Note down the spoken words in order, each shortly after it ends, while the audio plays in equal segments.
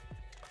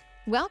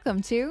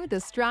Welcome to the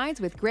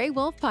Strides with Grey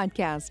Wolf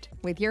podcast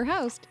with your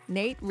host,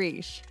 Nate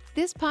Reish.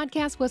 This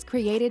podcast was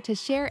created to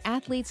share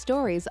athlete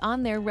stories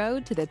on their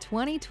road to the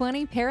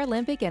 2020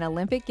 Paralympic and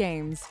Olympic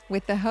Games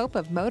with the hope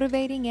of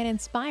motivating and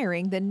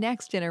inspiring the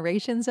next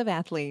generations of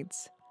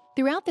athletes.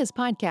 Throughout this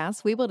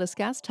podcast, we will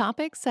discuss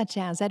topics such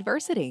as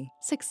adversity,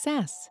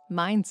 success,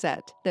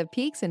 mindset, the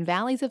peaks and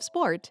valleys of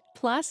sport,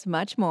 plus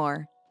much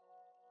more.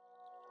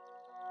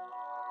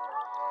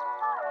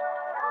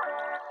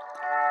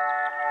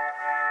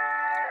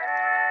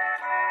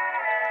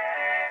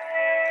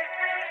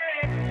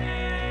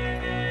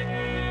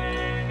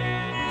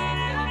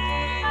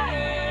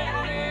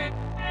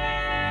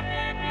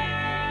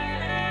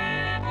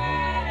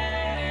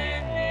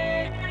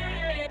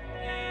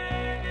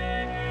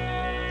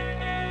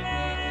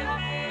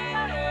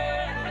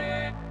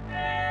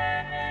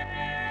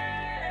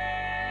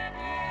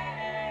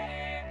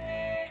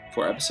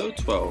 For episode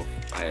 12,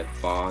 I have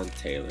Vaughn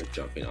Taylor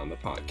jumping on the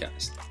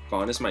podcast.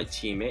 Vaughn is my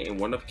teammate and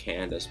one of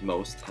Canada's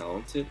most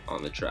talented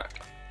on the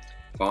track.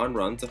 Vaughn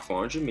runs the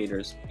 400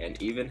 meters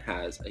and even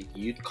has a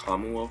Youth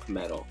Commonwealth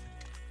medal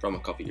from a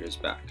couple years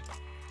back.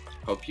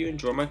 Hope you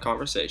enjoy my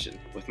conversation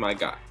with my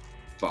guy,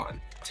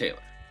 Vaughn Taylor.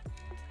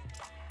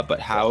 But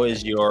how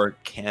is your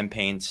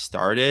campaign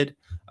started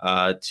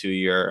to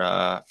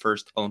your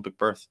first Olympic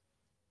berth?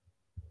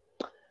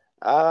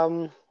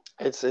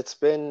 It's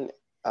been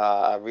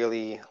a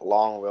really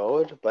long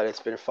road, but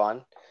it's been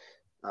fun.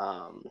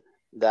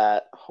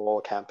 That whole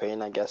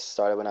campaign, I guess,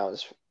 started when I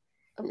was,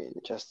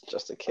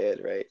 just a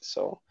kid, right?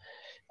 So,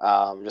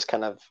 just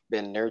kind of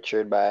been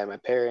nurtured by my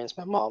parents,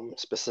 my mom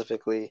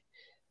specifically,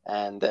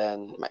 and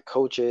then my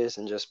coaches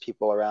and just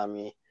people around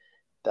me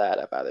that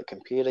I've either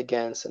competed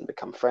against and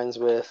become friends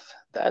with.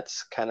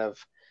 That's kind of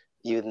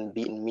even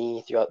beaten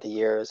me throughout the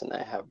years, and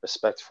I have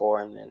respect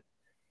for and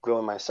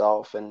growing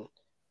myself, and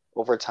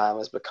over time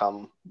has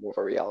become more of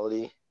a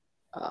reality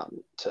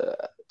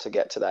to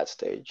get to that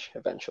stage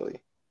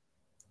eventually.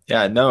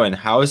 Yeah, no, and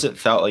how has it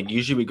felt? Like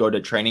usually we go to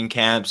training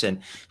camps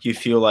and you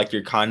feel like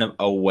you're kind of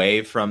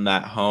away from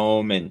that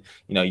home and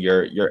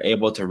you're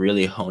able to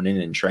really hone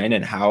in and train.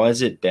 And how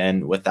has it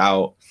been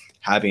without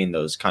having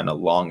those kind of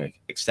long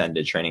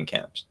extended training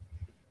camps?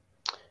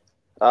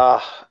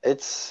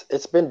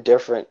 It's been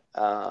different.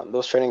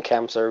 Those training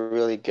camps are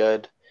really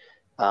good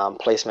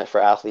placement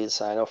for athletes.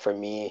 I know for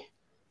me,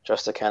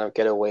 just to kind of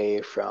get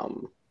away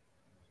from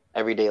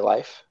everyday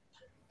life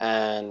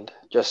and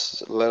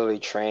just literally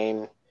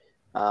train,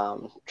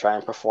 try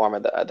and perform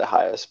at the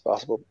highest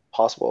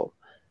possible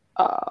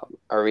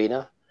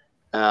arena.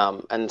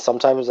 And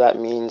sometimes that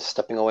means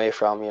stepping away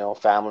from,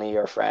 family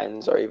or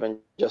friends, or even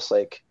just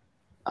like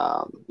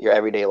your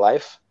everyday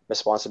life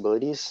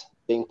responsibilities,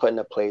 being put in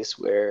a place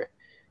where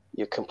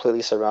you're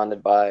completely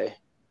surrounded by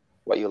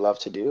what you love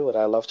to do, what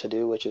I love to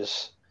do, which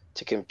is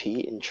to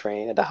compete and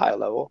train at a high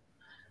level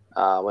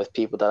with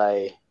people that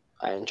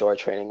I enjoy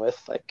training with,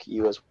 like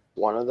you as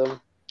one of them.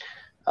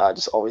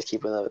 Just always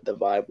keeping the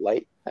vibe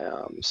light.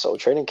 So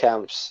training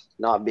camps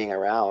not being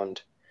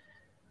around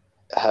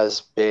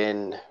has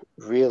been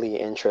really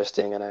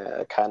interesting, and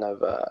a kind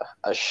of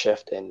a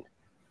shift in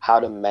how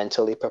to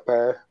mentally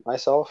prepare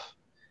myself,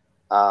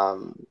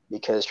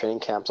 because training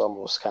camps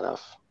almost kind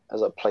of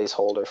as a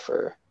placeholder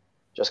for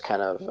just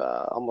kind of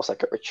almost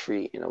like a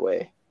retreat in a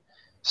way.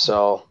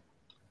 So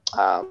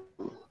um,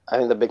 I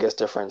think the biggest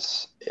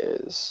difference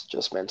is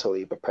just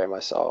mentally prepare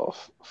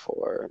myself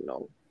for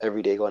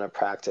every day going to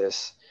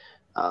practice,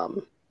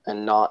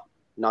 and not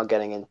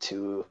getting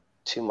into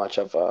too much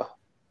of a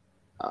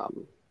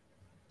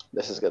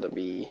this is going to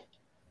be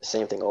the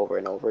same thing over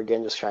and over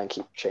again. Just try and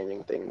keep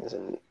changing things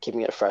and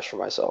keeping it fresh for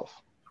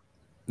myself.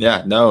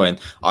 Yeah, no, and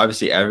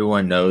obviously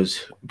everyone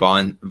knows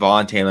Vaughn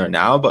Taylor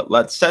now, but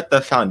let's set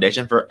the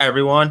foundation for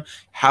everyone.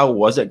 How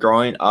was it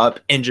growing up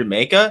in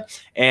Jamaica,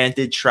 and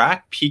did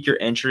track pique your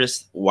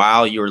interest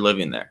while you were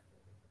living there?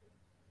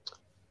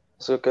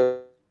 So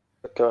good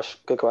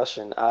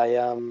question.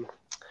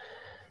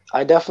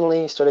 I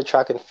definitely started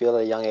track and field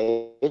at a young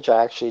age.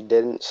 I actually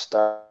didn't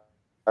start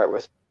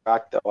with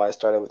track though. I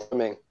started with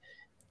swimming,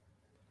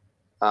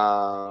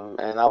 and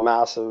that was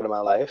massive in my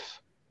life.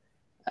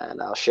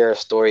 And I'll share a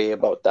story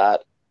about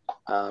that.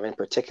 In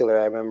particular,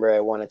 I remember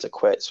I wanted to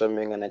quit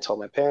swimming, and I told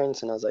my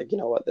parents, and I was like, you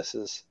know what, I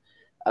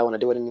don't want to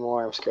do it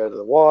anymore. I'm scared of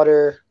the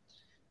water.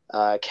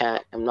 I'm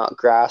not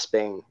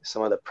grasping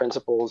some of the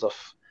principles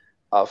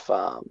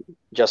of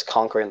just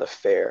conquering the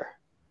fear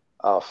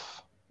of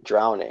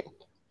drowning.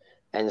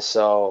 And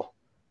so,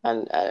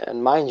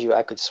 and mind you,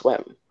 I could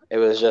swim. It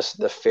was just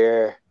the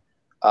fear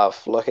of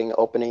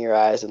opening your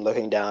eyes and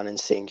looking down and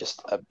seeing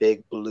just a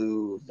big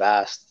blue,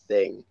 vast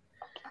thing.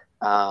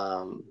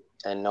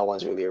 And no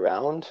one's really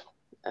around.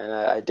 And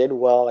I did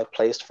well. I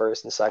placed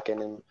first and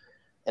second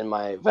in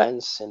my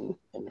events in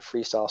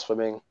freestyle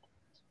swimming.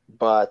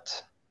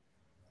 But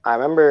I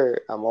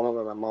remember a moment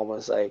where my mom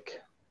was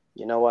like,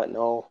 you know what,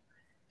 no,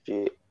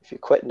 if you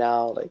quit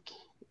now, like,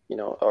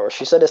 or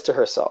she said this to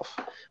herself,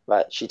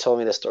 but she told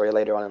me this story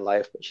later on in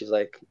life. But she's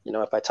like,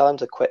 if I tell him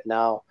to quit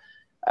now,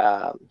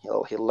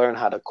 he'll learn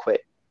how to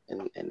quit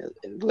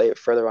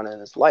further on in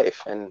his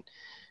life. And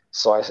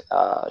so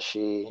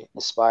she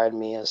inspired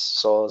me, as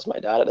so as my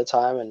dad at the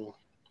time, and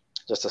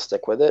just to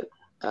stick with it.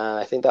 And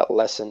I think that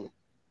lesson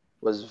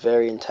was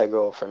very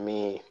integral for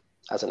me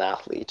as an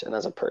athlete and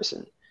as a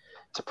person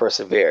to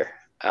persevere.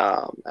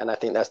 And I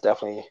think that's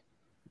definitely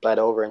bled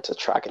over into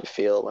track and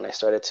field when I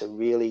started to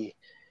really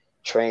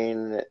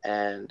train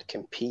and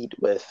compete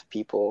with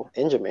people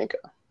in Jamaica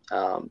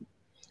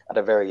at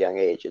a very young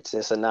age.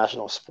 It's a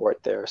national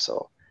sport there,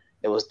 so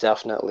it was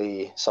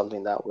definitely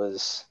something that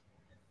was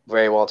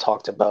very well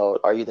talked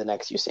about. Are you the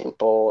next Usain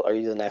Bolt? Are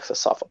you the next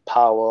Asafa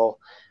Powell?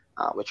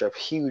 Which are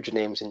huge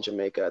names in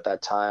Jamaica at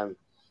that time.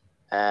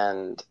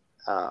 And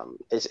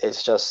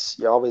it's just,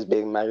 you're always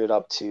being measured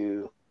up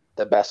to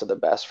the best of the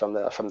best from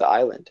the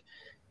island.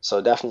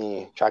 So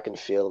definitely track and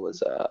field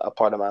was a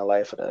part of my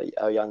life at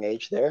a young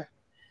age there.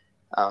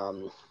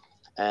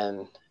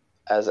 And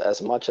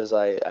as much as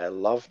I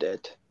loved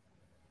it,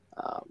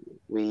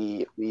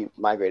 we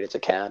migrated to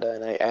Canada,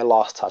 and I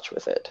lost touch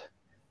with it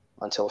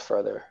until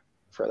further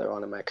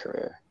on in my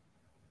career.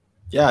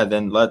 Yeah,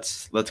 then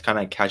let's kind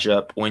of catch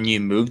up. When you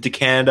moved to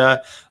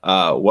Canada,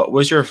 what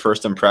was your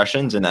first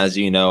impressions? And as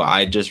you know,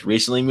 I just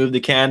recently moved to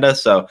Canada,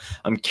 so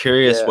I'm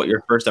curious what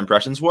your first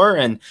impressions were.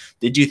 And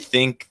did you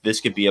think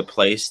this could be a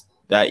place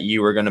that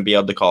you were going to be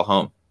able to call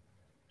home?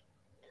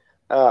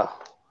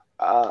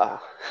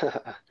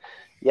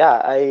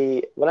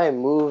 Yeah. When I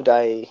moved,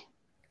 I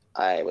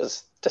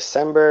was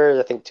December,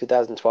 I think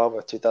 2012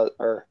 or 2000,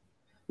 or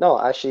no,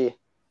 actually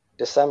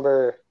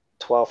December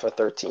 12th or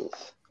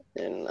 13th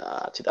in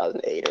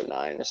 2008 or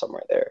 9 or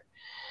somewhere there.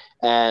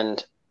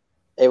 And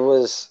it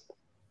was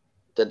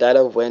the dead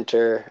of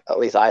winter. At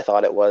least I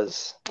thought it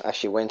was.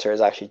 Actually, winter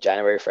is actually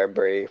January,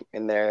 February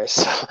in there.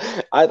 So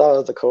I thought it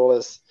was the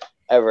coolest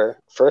ever.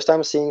 First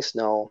time seeing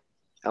snow.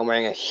 I'm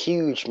wearing a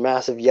huge,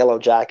 massive yellow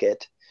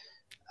jacket.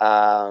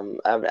 I'm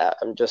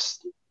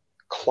just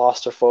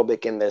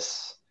claustrophobic in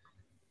this.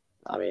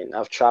 I mean,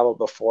 I've traveled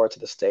before to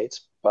the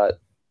States, but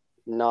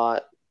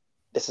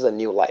this is a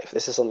new life.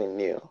 This is something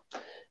new.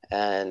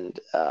 And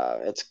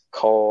it's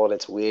cold,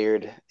 it's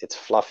weird, it's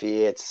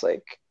fluffy, it's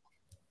like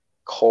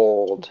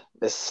cold,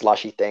 this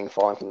slushy thing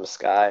falling from the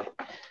sky.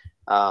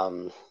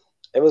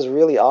 It was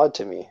really odd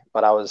to me,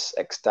 but I was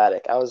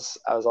ecstatic. I was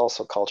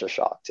also culture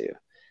shocked too.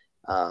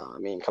 I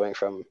mean, coming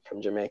from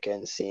Jamaica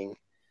and seeing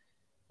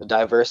the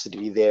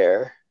diversity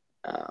there,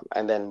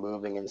 and then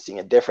moving and seeing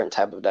a different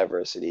type of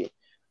diversity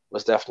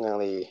was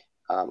definitely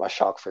a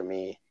shock for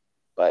me,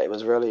 but it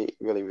was really,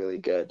 really, really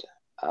good.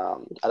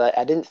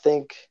 I didn't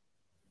think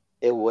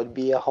it would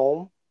be a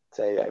home.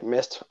 So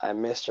I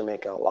missed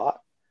Jamaica a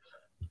lot.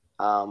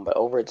 But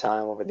over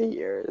time, over the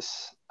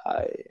years,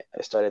 I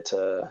started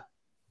to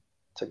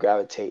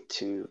gravitate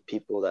to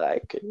people that I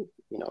could,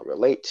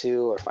 relate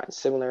to or find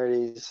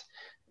similarities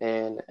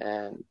in,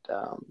 and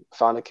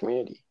found a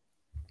community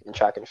in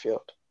track and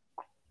field.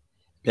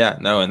 Yeah,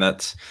 no, and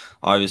that's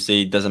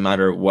obviously doesn't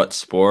matter what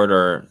sport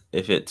or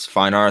if it's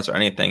fine arts or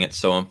anything. It's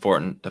so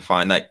important to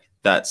find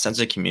that sense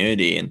of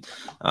community. And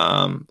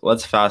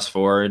let's fast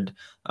forward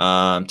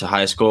to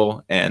high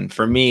school. And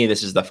for me,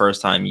 this is the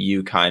first time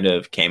you kind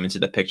of came into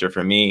the picture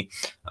for me,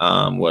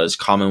 was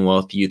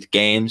Commonwealth Youth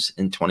Games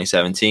in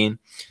 2017.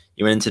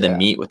 You went into the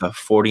meet with a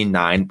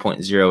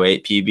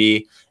 49.08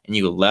 PB, and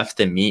you left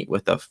the meet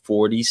with a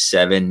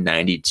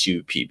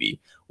 47.92 PB.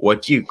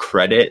 What do you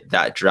credit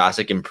that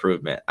drastic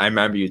improvement? I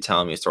remember you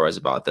telling me stories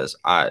about this.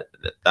 That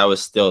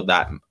was still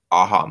that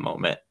aha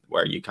moment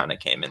where you kind of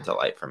came into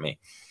light for me.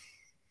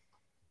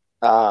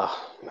 I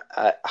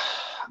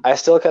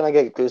still kind of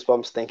get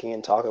goosebumps thinking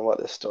and talking about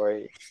this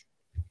story.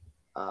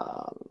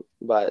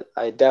 But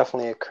I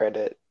definitely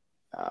credit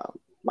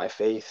my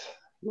faith,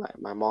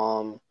 my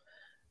mom,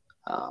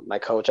 my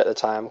coach at the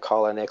time,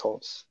 Carla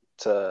Nichols,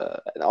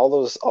 and all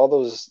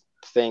those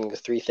things,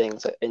 three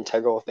things,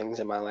 integral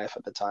things in my life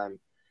at the time,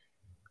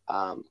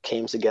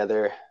 came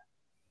together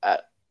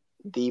at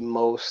the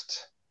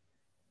most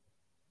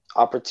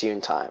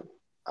opportune time,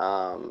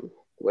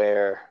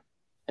 where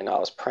I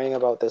was praying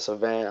about this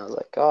event. I was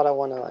like, God, I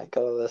want to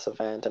go to this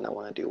event and I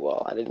want to do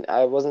well.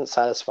 I wasn't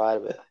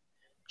satisfied with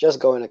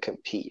just going to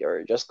compete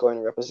or just going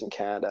to represent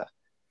Canada,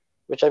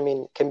 which, I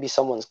mean, can be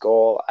someone's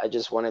goal. I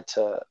just wanted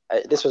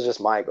this was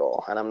just my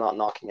goal, and I'm not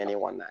knocking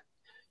anyone that,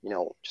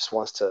 just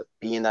wants to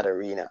be in that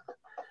arena.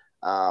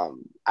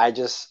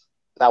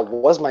 That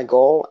was my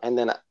goal. And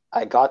then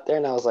I got there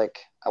and I was like,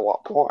 I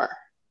want more.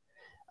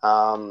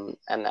 And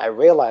I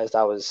realized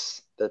I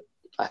was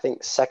I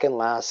think second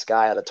last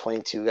guy out of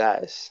 22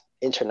 guys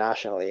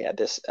internationally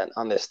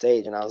on this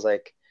stage. And I was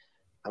like,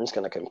 I'm just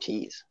going to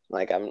compete.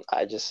 Like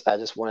I just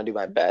want to do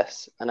my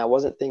best. And I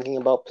wasn't thinking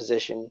about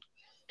position.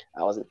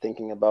 I wasn't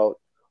thinking about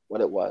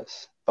what it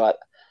was, but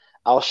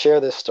I'll share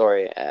this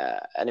story.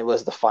 And it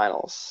was the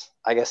finals,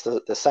 I guess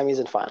the semis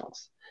and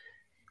finals.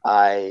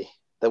 The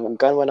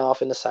gun went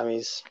off in the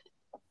semis,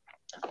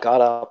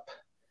 got up,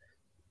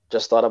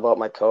 just thought about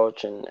my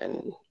coach and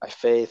my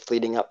faith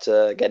leading up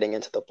to getting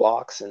into the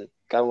blocks, and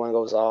gun one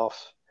goes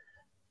off.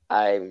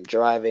 I'm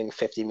driving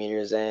 50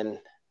 meters in,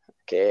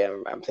 okay,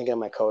 I'm thinking of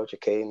my coach,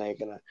 okay, now you're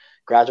gonna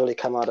gradually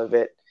come out of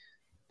it,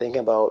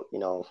 thinking about,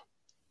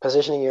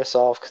 positioning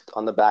yourself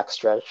on the back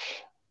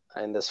stretch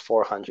in this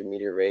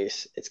 400-meter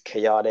race. It's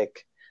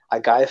chaotic. A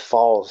guy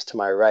falls to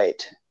my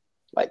right,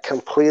 like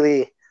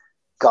completely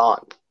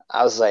gone.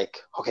 I was like,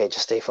 okay,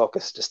 just stay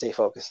focused, just stay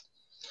focused.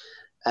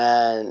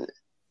 And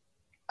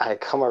I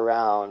come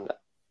around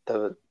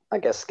I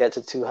guess get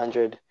to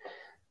 200,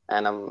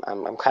 and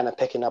I'm kind of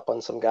picking up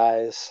on some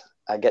guys.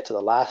 I get to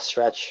the last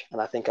stretch, and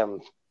I think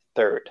I'm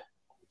third,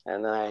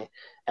 and then I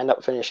end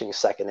up finishing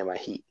second in my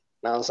heat.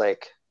 And I was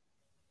like,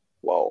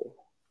 whoa,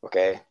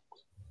 okay,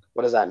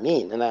 what does that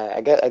mean? And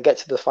I get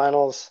to the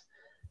finals,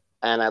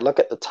 and I look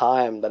at the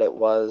time that it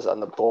was on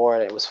the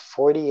board. It was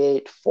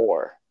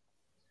 48.4,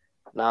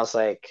 and I was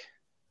like,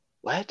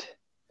 what?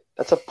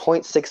 That's a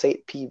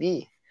 0.68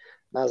 PB.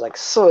 And I was like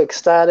so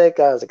ecstatic.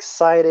 I was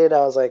excited.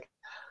 I was like,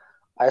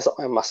 I saw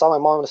my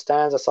mom in the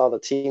stands. I saw the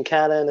Team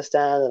Canada in the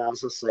stands, and I was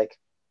just like,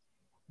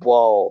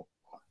 whoa,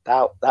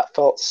 that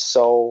felt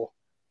so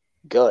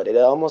good. It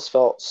almost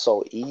felt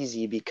so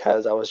easy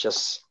because I was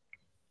just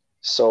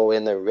so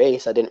in the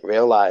race. I didn't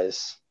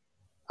realize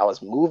I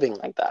was moving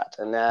like that.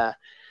 And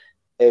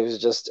it was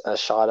just a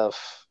shot of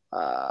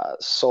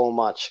so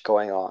much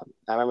going on.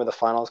 I remember the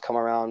finals come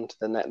around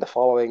the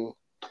following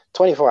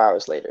 24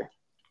 hours later.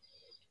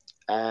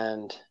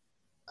 And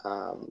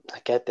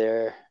I get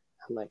there.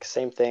 I'm like,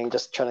 same thing,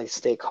 just trying to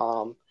stay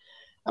calm.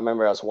 I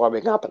remember I was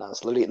warming up, and I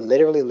was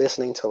literally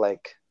listening to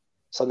like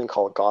something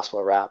called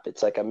gospel rap.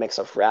 It's like a mix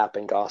of rap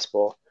and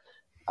gospel.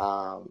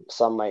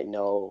 Some might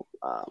know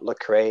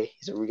Lecrae.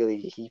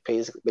 He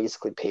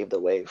basically paved the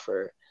way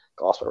for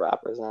gospel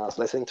rappers. And I was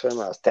listening to him.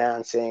 I was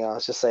dancing. I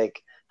was just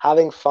like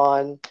having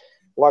fun,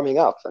 warming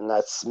up. And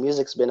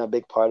music's been a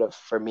big part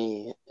for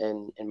me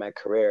in my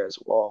career as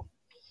well.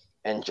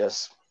 And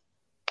just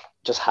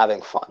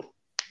having fun.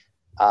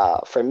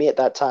 For me at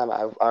that time,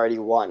 I've already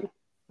won.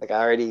 Like, I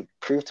already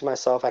proved to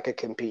myself I could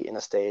compete in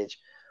a stage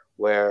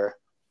where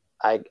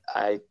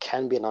I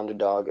can be an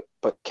underdog,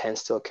 but can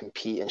still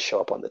compete and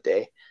show up on the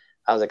day.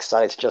 I was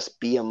excited to just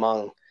be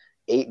among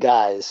 8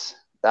 guys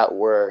that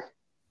were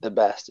the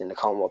best in the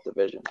Commonwealth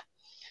division.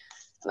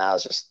 And I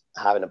was just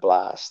having a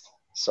blast.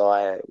 So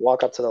I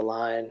walk up to the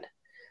line,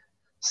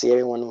 see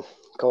everyone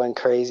going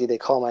crazy. They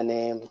call my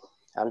name.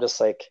 I'm just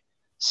like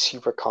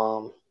super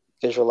calm,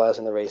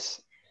 visualizing the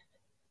race.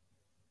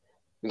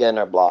 We get in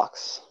our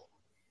blocks.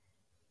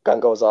 Gun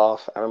goes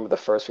off. I remember the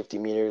first 50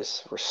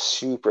 meters were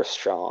super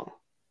strong.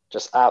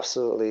 Just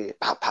absolutely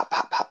pop, pop,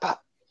 pop, pop,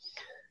 pop.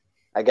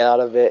 I get out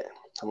of it.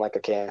 I'm like,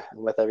 okay,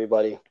 I'm with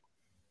everybody.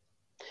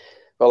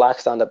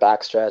 Relax down the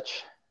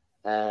backstretch.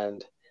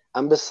 And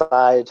I'm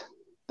beside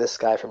this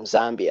guy from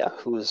Zambia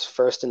who's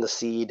first in the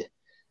seed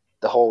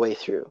the whole way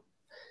through.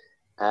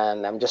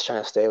 And I'm just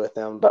trying to stay with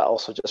him, but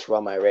also just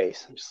run my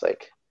race. I'm just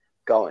like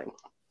going.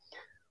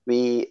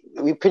 We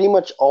pretty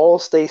much all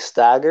stay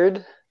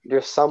staggered.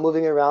 There's some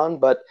moving around,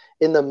 but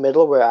in the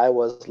middle where I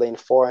was, lane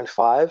 4 and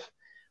 5,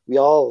 we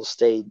all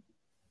stayed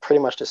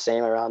pretty much the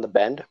same around the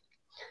bend.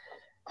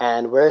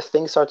 And where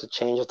things start to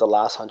change is the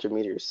last 100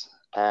 meters.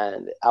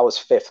 And I was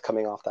 5th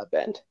coming off that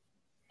bend.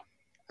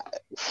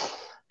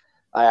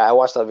 I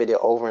watched that video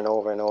over and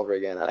over and over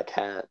again, and I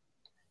can't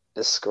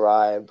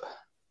describe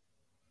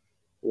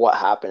what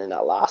happened in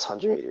that last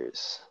 100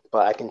 meters.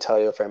 But I can tell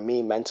you, for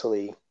me,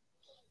 mentally,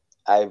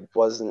 I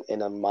wasn't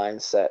in a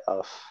mindset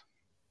of,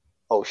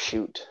 oh,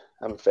 shoot,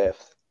 I'm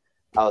 5th.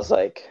 I was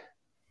like,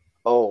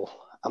 oh,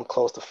 I'm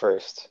close to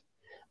 1st.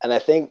 And I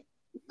think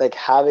like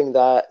having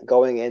that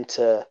going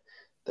into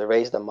the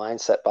race, the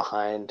mindset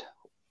behind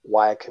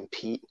why I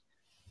compete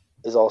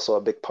is also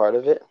a big part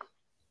of it,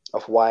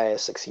 of why I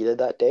succeeded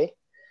that day.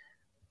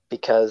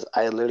 Because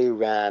I literally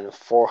ran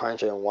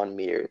 401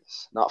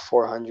 meters, not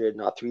 400,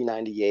 not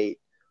 398,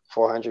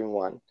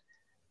 401.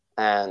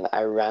 And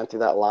I ran through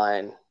that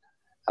line.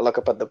 I look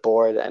up at the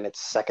board and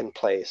it's 2nd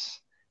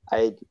place.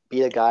 I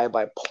beat a guy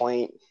by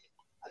point,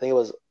 I think it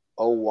was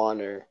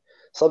 01 or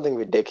something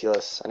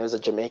ridiculous. And it was a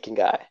Jamaican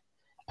guy.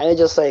 And it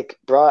just like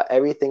brought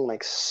everything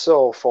like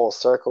so full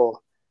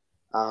circle.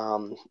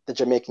 The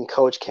Jamaican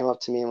coach came up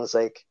to me and was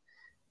like,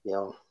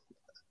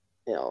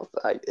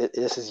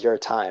 this is your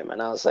time.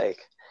 And I was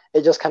like,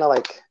 it just kind of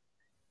like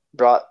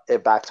brought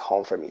it back to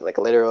home for me, like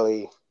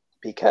literally,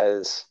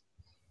 because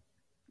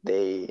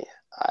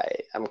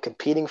I'm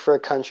competing for a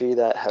country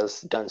that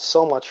has done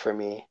so much for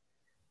me,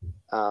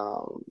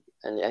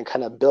 and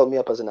kind of built me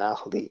up as an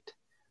athlete,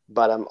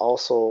 but I'm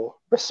also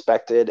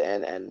respected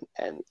and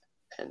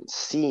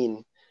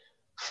seen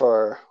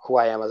for who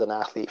I am as an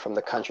athlete from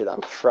the country that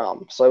I'm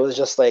from. So it was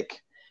just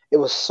like, it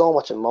was so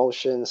much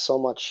emotion, so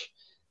much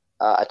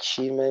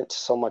achievement,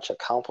 so much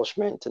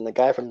accomplishment. And the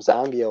guy from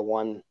Zambia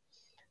won,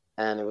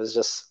 and it was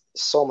just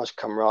so much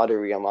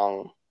camaraderie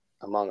among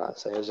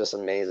us. And it was just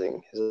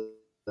amazing. It was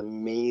an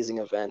amazing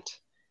event.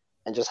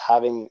 And just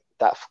having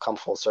that come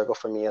full circle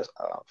for me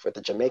for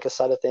the Jamaica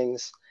side of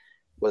things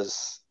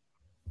was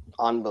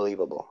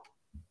unbelievable.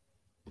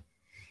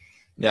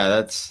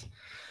 Yeah,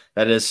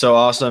 That is so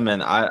awesome.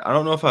 And I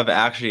don't know if I've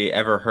actually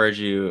ever heard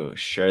you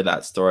share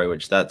that story,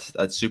 which that's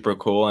super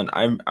cool. And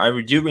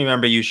I do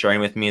remember you sharing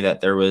with me that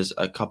there was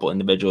a couple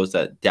individuals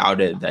that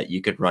doubted that you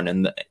could run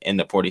in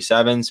the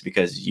 47s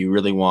because you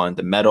really wanted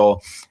the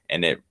medal.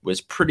 And it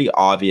was pretty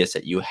obvious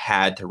that you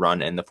had to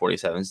run in the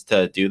 47s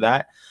to do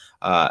that.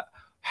 Uh,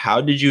 how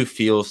did you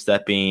feel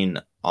stepping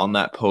on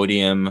that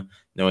podium,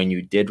 knowing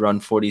you did run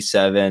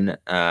 47,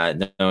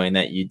 knowing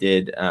that you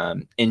did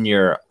in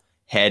your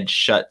head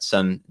shut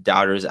some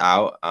doubters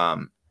out?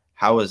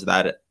 How was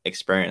that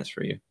experience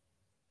for you?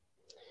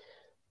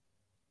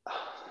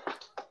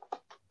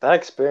 That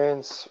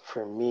experience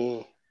for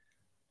me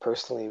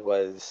personally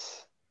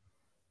was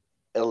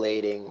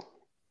elating.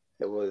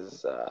 It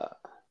was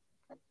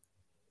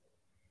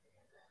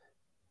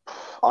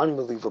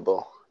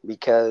unbelievable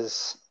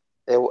because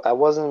I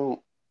wasn't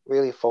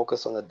really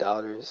focused on the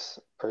doubters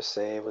per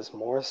se. It was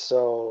more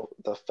so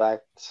the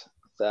fact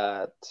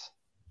that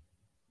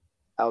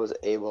I was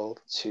able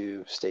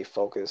to stay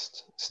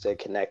focused, stay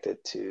connected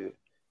to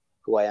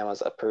who I am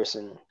as a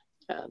person,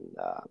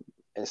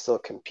 and still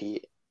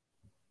compete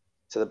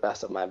to the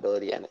best of my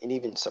ability and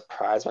even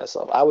surprise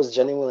myself. I was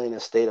genuinely in a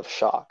state of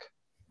shock.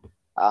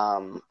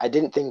 I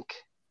didn't think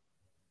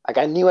like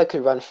I knew I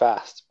could run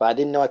fast, but I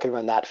didn't know I could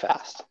run that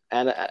fast.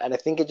 And I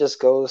think it just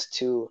goes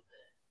to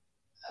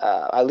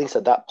at least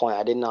at that point,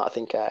 I did not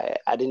think I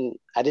didn't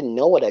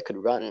know what I could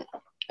run,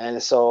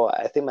 and so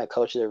I think my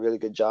coach did a really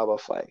good job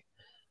of like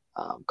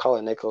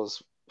Carla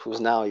Nichols, who's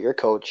now your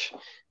coach.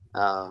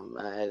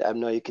 I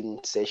know you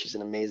can say she's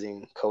an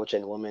amazing coach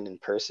and woman in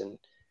person,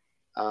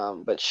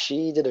 but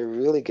she did a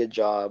really good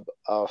job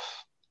of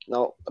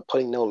no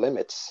putting no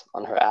limits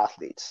on her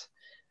athletes.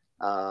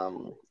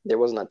 There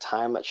wasn't a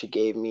time that she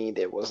gave me.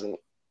 There wasn't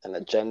an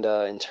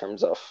agenda in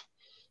terms of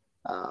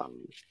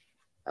um,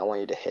 I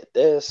want you to hit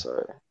this,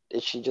 or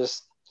she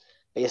just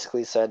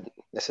basically said,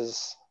 "This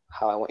is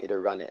how I want you to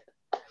run it."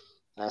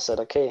 And I said,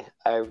 "Okay."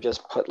 I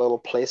just put little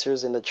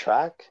placers in the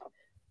track,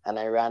 and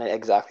I ran it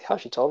exactly how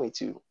she told me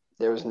to.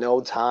 There was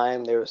no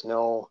time. There was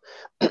no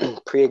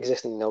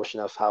pre-existing notion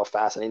of how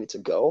fast I needed to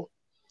go.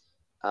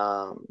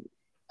 Um,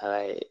 and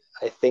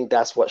I think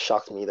that's what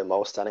shocked me the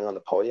most standing on the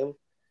podium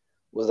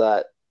was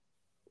that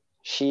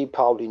she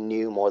probably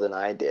knew more than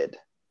I did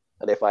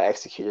that if I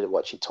executed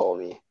what she told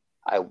me,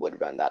 I would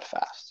run that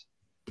fast.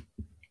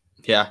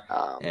 Yeah.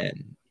 Um,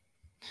 And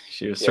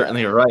she was yeah.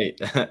 certainly right.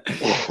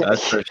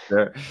 That's for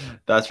sure.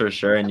 That's for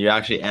sure. And you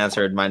actually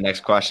answered my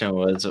next question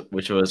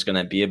which was going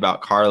to be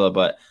about Carla,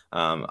 but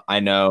I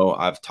know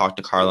I've talked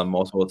to Carla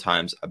multiple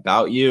times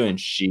about you, and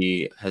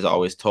she has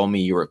always told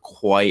me you were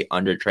quite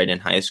undertrained in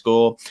high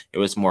school. It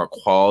was more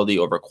quality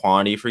over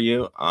quantity for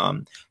you.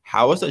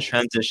 How was the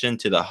transition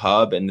to the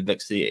hub and the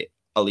Vixie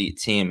Elite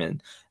team?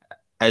 And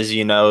as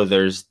you know,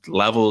 there's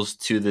levels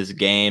to this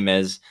game,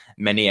 as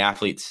many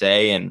athletes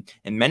say, and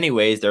in many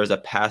ways, there's a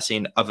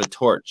passing of a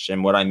torch.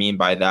 And what I mean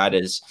by that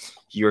is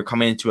you're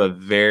coming into a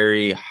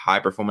very high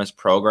performance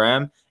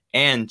program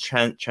and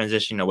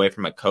transitioning away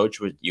from a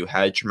coach which you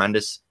had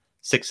tremendous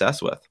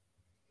success with.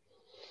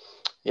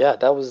 Yeah,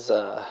 that was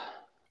a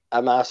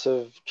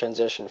massive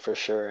transition for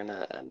sure, and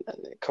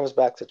it comes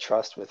back to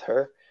trust with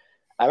her.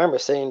 I remember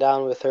sitting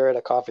down with her at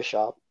a coffee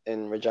shop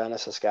in Regina,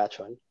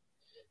 Saskatchewan,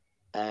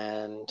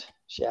 and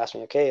she asked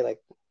me, "Okay,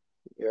 like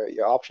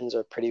your options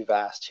are pretty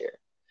vast here.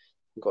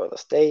 You can go to the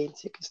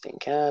States, you can stay in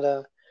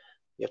Canada.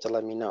 You have to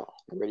let me know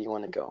where do you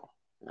want to go."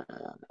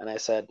 And I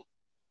said,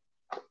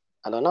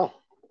 "I don't know."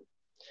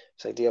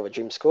 She's like, "Do you have a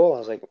dream school?" I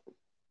was like,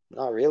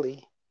 "Not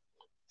really."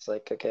 It's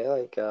like, "Okay,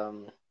 like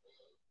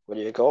what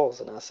are your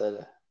goals?" And I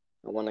said,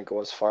 "I want to go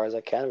as far as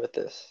I can with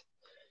this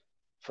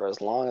for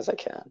as long as I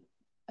can."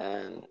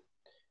 And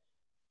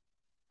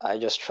I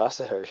just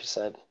trusted her. She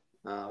said,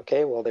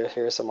 "Okay, well,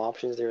 here's some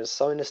options. There's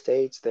some in the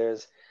States,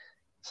 there's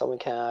some in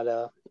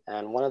Canada,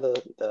 and one of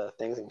the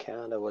things in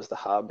Canada was the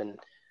hub,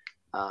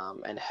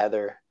 and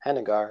Heather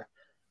Hennigar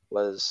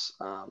was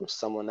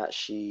someone that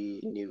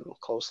she knew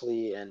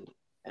closely, and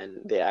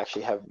they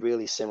actually have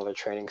really similar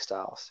training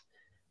styles."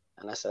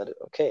 And I said,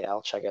 "Okay,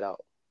 I'll check it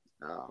out."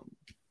 Um,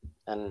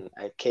 and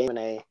I came and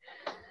I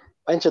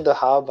entered the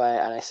hub,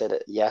 and I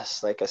said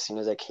yes, like as soon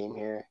as I came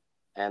here.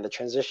 And the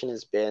transition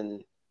has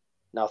been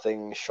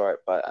nothing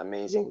short but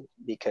amazing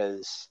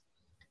because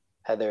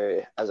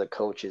Heather, as a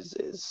coach,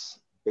 is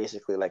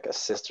basically like a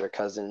sister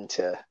cousin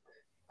to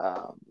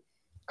um,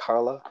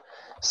 Carla.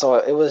 So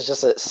it was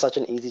just such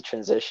an easy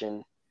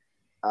transition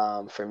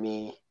for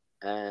me,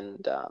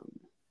 and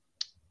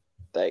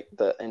like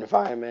the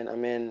environment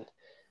I'm in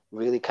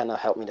really kind of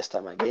helped me to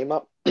step my game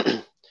up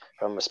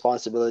from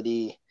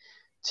responsibility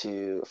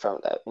from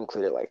that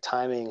included like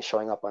timing,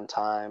 showing up on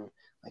time,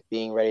 like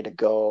being ready to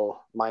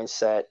go,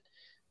 mindset,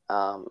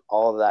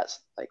 all of that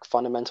like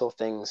fundamental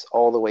things,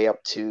 all the way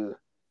up to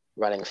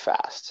running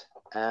fast.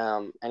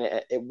 And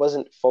it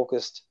wasn't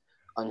focused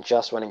on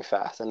just running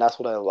fast, and that's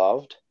what I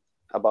loved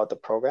about the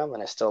program,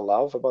 and I still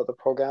love about the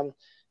program,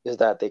 is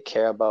that they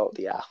care about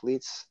the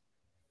athletes,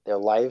 their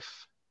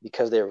life,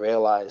 because they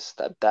realize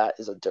that that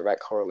is a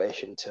direct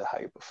correlation to how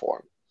you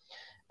perform.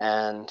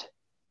 And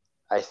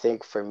I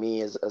think for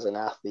me as an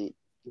athlete,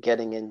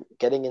 getting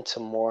into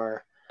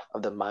more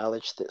of the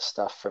mileage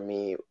stuff for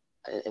me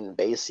in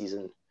base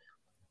season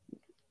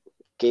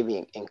gave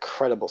me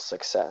incredible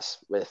success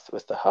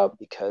with the hub,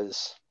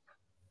 because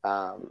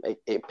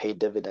it paid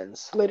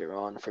dividends later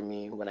on for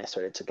me when I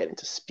started to get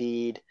into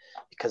speed,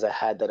 because I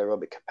had that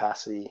aerobic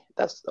capacity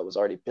that was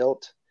already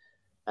built,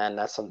 and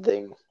that's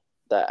something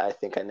that I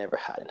think I never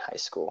had in high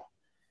school,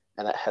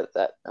 and I had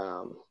that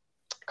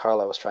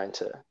Carla was trying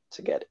to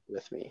get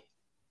with me.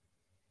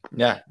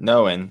 Yeah,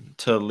 no, and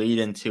to lead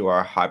into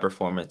our high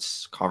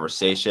performance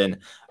conversation,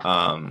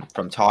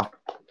 from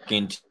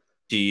talking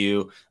to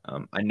you,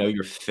 I know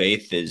your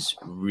faith is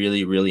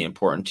really, really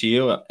important to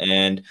you.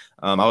 And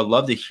I would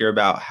love to hear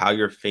about how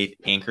your faith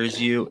anchors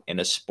you in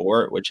a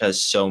sport which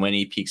has so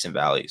many peaks and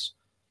valleys.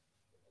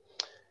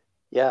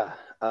 Yeah,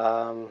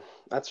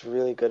 that's a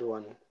really good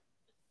one.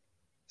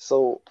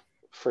 So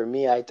for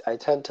me, I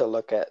tend to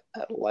look at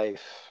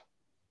life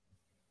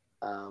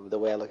the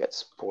way I look at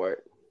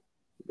sport,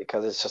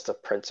 because it's just a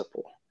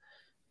principle.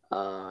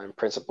 And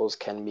principles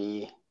can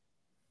be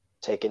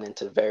taken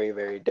into very,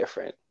 very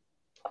different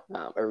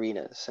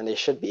arenas, and they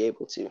should be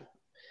able to,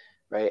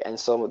 right? And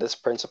so this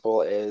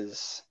principle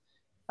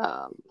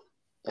um,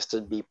 is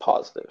to be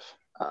positive.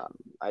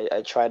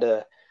 I try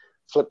to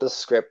flip the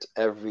script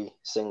every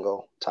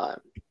single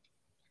time.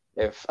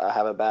 If I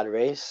have a bad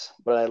race,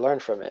 what did I learn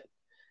from it?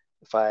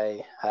 If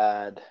I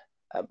had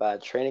a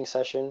bad training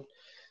session,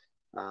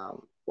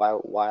 why?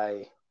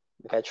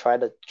 Like, I try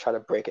to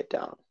break it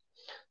down.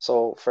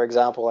 So, for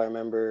example, I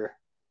remember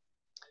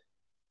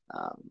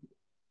um,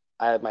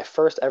 I had my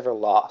first ever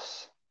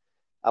loss.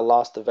 I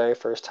lost the very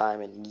first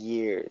time in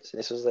years.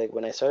 This was like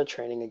when I started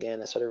training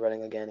again. I started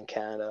running again in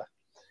Canada.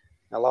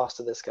 I lost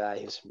to this guy.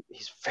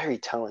 He's very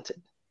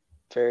talented,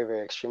 very,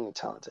 very extremely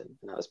talented.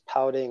 And I was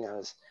pouting.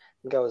 I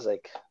think I was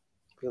like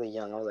really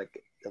young. I was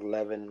like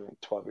 11,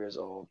 12 years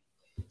old.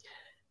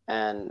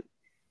 And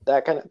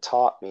that kind of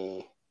taught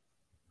me,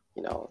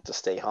 to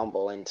stay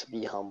humble and to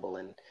be humble.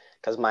 And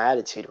because my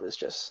attitude was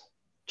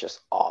just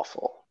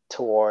awful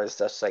towards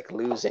just like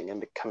losing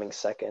and becoming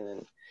second.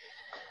 And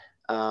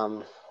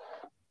um,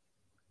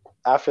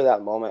 after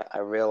that moment, I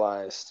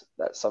realized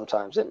that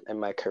sometimes in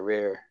my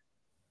career,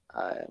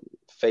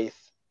 faith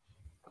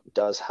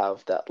does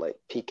have that like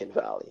peak and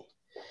valley.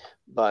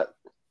 But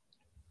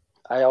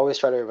I always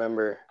try to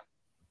remember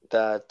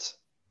that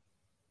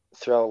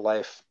throughout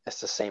life,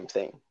 it's the same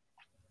thing,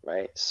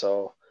 right?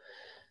 So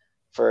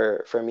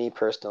for me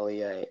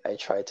personally, I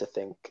try to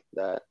think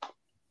that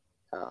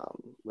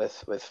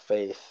with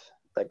faith,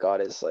 that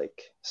God is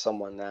like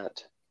someone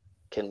that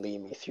can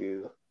lead me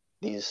through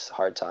these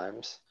hard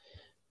times,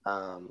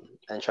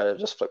 and try to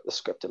just flip the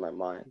script in my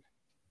mind.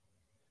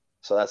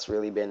 So that's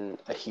really been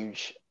a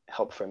huge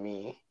help for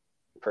me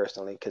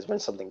personally, because when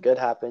something good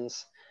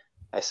happens,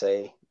 I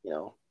say,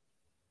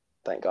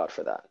 thank God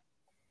for that.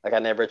 Like, I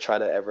never try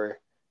to ever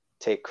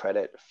take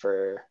credit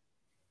for,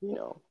 you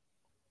know,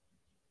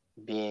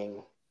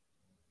 being,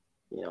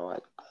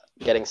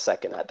 getting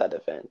second at that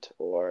event,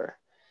 or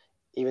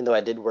even though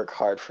I did work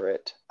hard for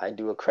it, I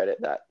do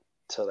accredit that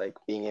to like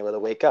being able to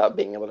wake up,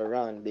 being able to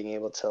run, being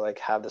able to like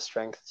have the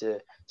strength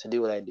to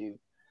do what I do.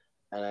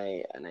 And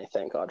I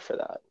thank God for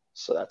that.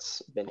 So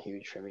that's been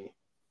huge for me.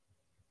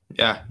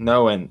 Yeah,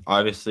 no, and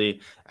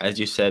obviously, as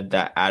you said,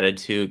 that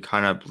attitude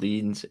kind of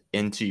bleeds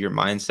into your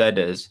mindset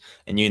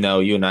and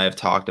you and I have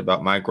talked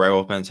about my gray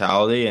wolf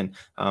mentality, and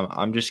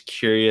I'm just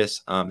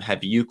curious,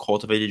 have you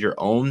cultivated your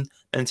own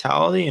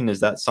mentality, and is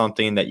that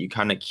something that you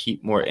kind of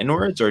keep more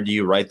inwards, or do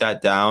you write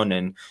that down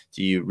and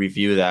do you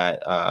review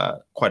that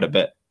quite a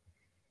bit?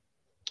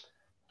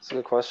 It's a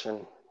good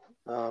question.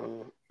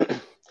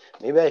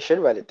 Maybe I should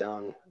write it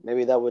down.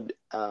 Maybe that would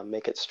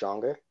make it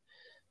stronger.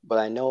 But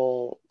I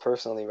know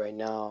personally right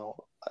now,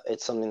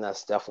 it's something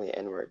that's definitely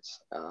inwards.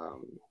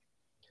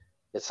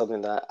 It's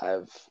something that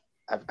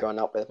I've grown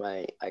up with.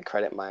 I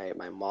credit my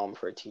mom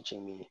for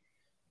teaching me,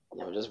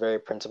 just very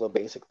principle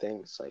basic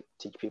things, like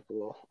teach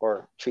people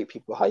or treat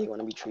people how you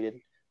want to be treated,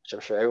 which I'm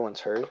sure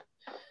everyone's heard.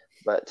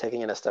 But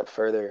taking it a step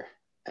further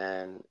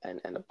and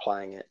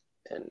applying it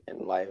in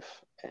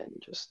life,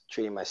 and just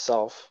treating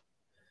myself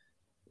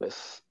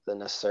with the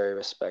necessary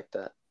respect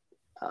that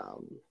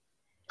um,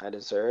 I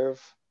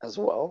deserve as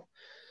well.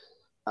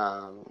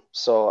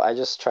 So I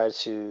just try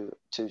to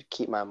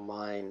keep my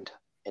mind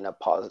in a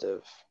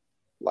positive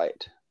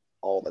light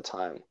all the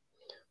time.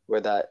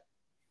 Where that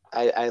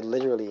I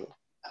literally,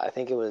 I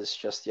think it was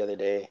just the other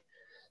day,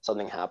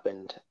 something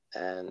happened,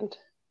 and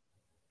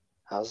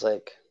I was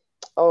like,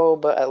 oh,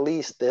 but at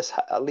least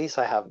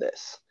I have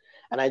this.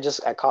 And I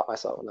caught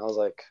myself, and I was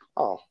like,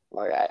 oh,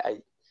 like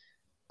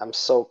I'm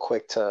so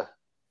quick to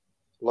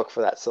look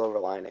for that silver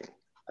lining.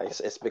 Like,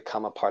 it's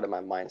become a part of my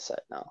mindset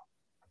now.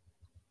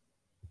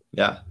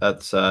 Yeah,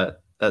 that's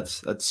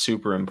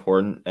super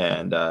important.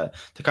 And to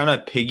kind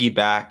of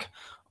piggyback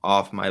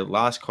off my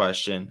last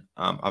question,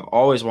 I've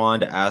always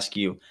wanted to ask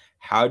you,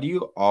 how do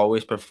you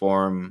always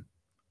perform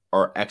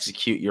or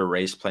execute your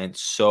race plan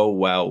so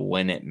well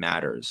when it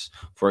matters.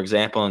 For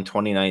example, in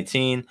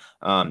 2019,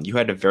 you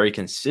had a very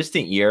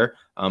consistent year,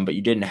 but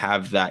you didn't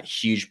have that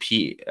huge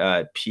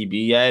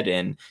PB yet,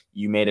 and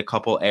you made a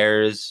couple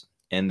errors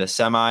in the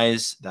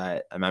semis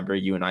that I remember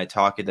you and I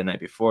talking the night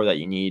before that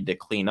you needed to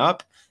clean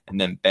up, and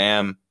then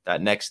bam,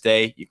 that next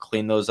day you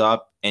clean those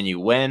up and you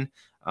win.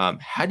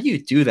 How do you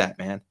do that,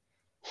 man?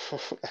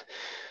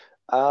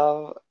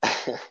 Um,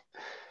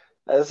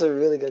 that's a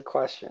really good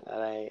question,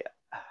 and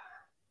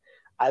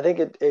I think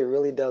it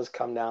really does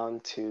come down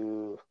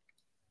to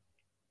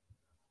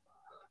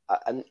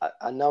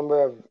a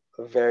number of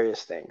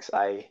various things.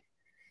 I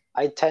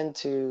tend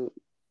to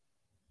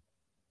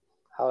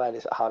how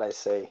would I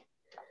say?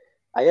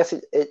 I guess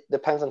it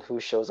depends on who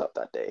shows up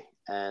that day,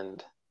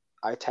 and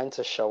I tend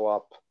to show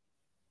up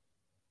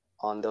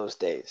on those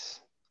days.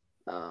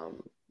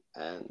 Um,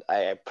 and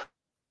I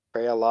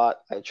pray a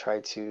lot. I try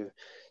to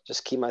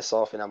just keep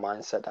myself in a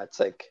mindset that's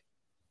like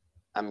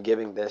I'm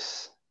giving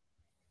this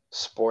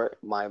sport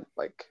my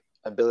like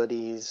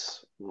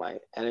abilities, my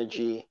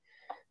energy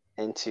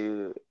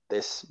into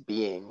this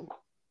being,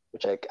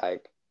 which I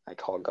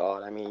call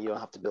God. I mean, you don't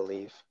have to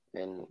believe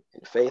in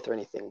faith or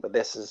anything, but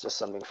this is just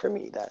something for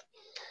me that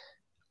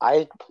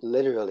I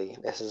literally,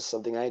 this is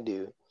something I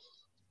do.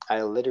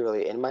 I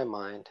literally, in my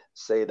mind,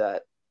 say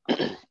that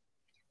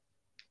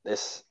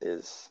this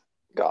is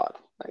God.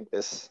 Like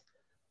this,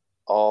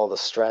 all the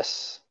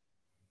stress,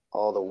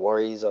 all the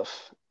worries of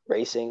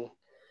racing,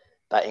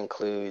 that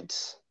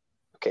includes,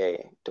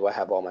 okay, do I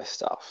have all my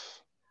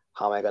stuff?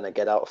 How am I going to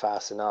get out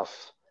fast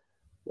enough?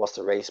 What's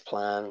the race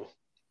plan?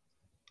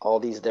 All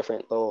these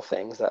different little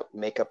things that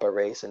make up a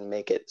race and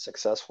make it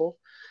successful.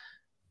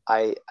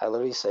 I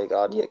literally say,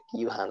 God,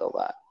 you handle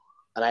that.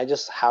 And I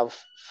just have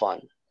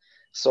fun.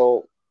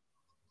 So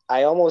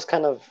I almost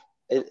kind of,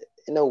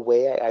 in a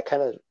way, I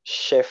kind of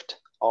shift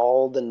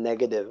all the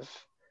negative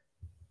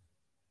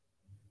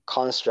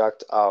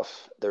construct of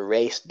the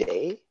race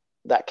day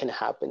that can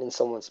happen in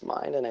someone's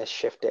mind, and I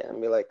shift it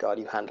and be like, God,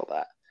 you handle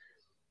that.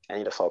 I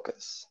need to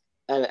focus.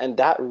 And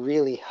that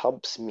really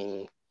helps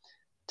me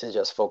to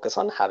just focus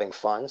on having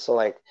fun. So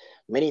like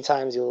many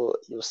times you'll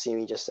see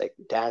me just like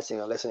dancing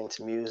or listening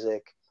to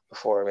music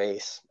before a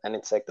race, and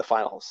it's like the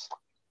finals.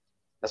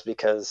 That's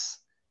because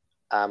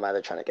I'm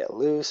either trying to get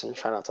loose and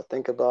try not to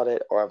think about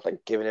it, or I've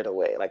like given it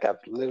away. Like I've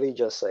literally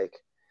just like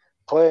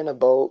put it in a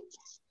boat,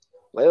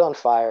 lit it on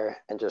fire,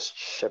 and just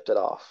shipped it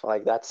off.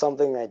 Like that's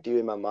something I do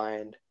in my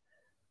mind,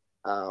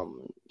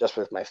 just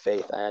with my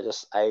faith. And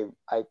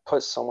I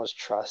put so much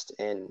trust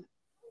in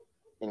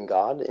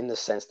God, in the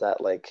sense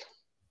that like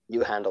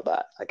you handle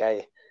that. Like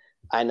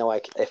I know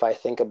if I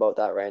think about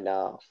that right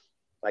now,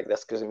 like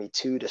that's going to be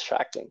too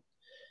distracting.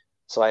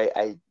 So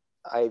I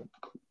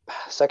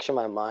section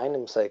my mind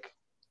and it's like,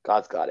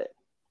 God's got it.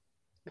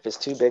 If it's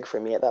too big for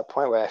me at that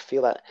point where I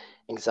feel that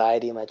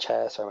anxiety in my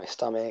chest or my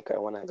stomach,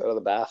 or when I go to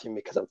the bathroom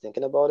because I'm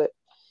thinking about it,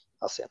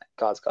 I'll say,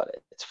 God's got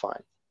it. It's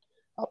fine.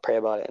 I'll pray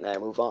about it and I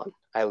move on.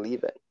 I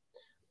leave it.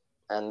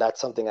 And that's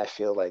something I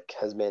feel like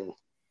has been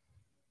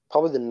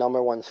probably the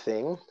number one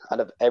thing out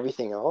of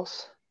everything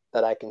else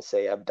that I can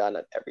say I've done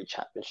at every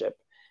championship,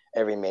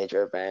 every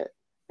major event,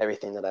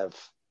 everything that I've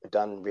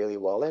done really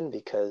well in,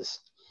 because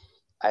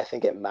I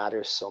think it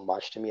matters so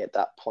much to me at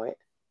that point.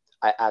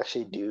 I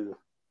actually do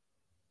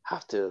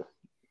have to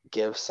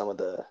give some of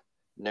the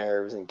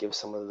nerves and give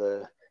some of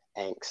the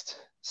angst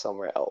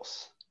somewhere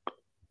else.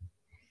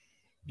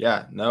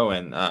 Yeah, no,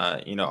 and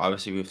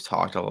obviously we've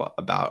talked a lot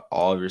about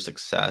all of your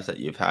success that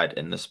you've had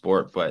in the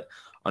sport, but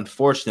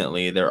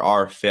unfortunately, there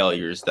are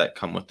failures that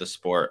come with the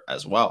sport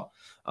as well.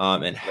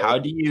 And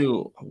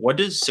what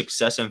does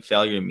success and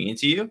failure mean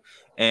to you?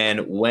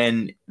 And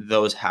when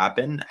those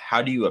happen,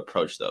 how do you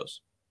approach those?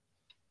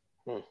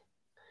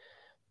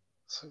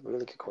 That's a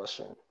really good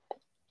question.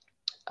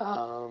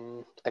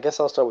 I guess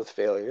I'll start with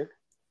failure.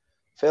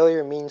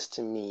 Failure means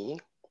to me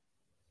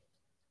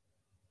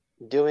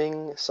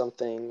doing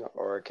something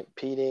or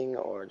competing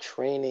or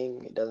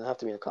training. It doesn't have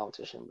to be a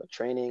competition, but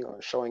training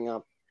or showing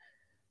up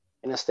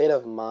in a state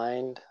of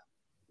mind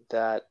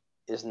that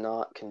is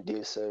not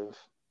conducive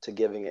to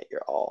giving it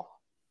your all.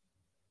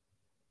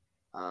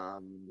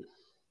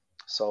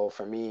 So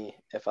for me,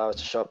 if I was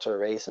to show up to a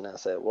race and I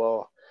said,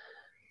 well,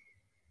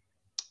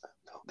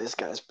 this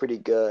guy's pretty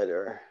good,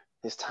 or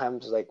his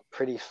time's like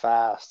pretty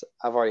fast,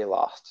 I've already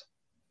lost.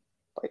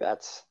 Like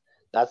that's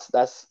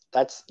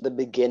the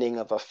beginning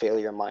of a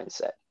failure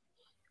mindset.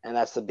 And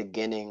that's the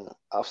beginning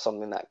of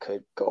something that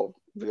could go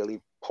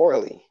really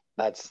poorly.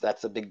 That's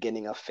the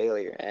beginning of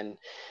failure. And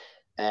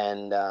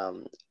I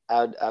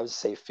would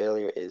say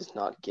failure is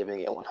not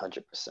giving it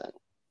 100%.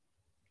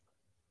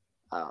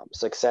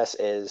 Success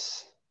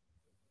is,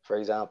 for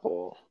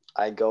example,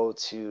 I go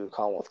to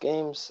Commonwealth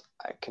Games,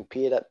 I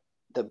compete at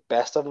the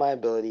best of my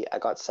ability. I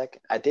got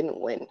second. I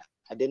didn't win.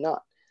 I did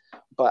not.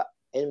 But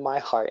in my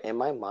heart, in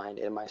my mind,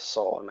 in my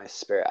soul, in my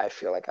spirit, I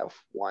feel like I've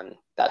won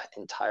that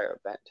entire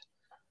event,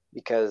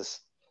 because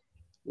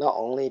not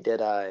only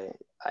did I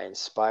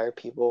inspire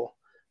people,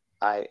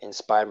 I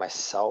inspired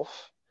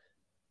myself,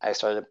 I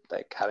started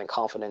like having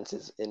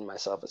confidence in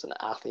myself as an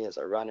athlete, as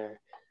a runner,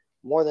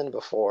 more than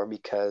before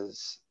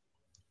because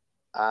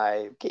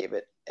I gave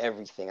it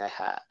everything I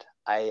had.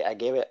 I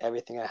gave it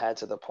everything I had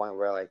to the point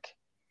where like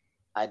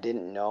I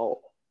didn't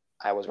know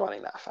I was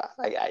running that fast.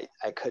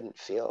 I couldn't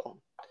feel.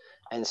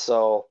 And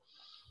so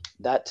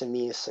that to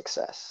me is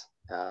success.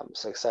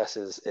 Success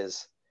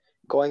is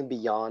going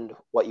beyond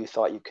what you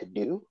thought you could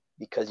do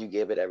because you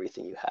gave it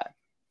everything you had.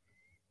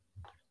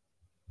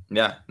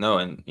 Yeah, no,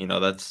 and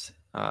that's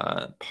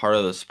part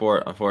of the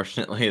sport.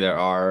 Unfortunately, there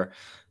are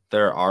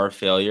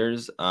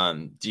failures.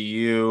 Do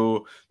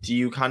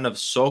you kind of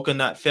sulk in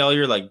that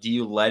failure? Like, do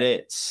you let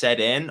it set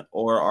in,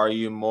 or are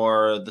you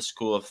more the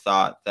school of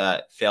thought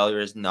that failure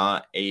is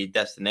not a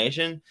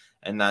destination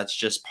and that's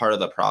just part of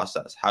the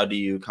process? How do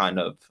you kind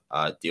of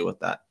deal with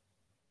that?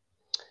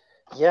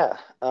 Yeah.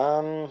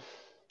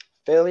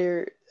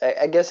 Failure,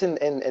 I guess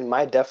in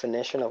my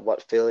definition of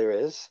what failure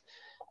is,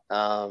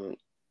 um,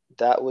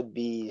 that would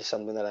be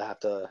something that I have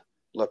to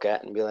look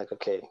at and be like,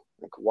 okay,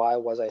 like why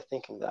was I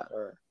thinking that?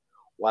 Or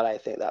why did I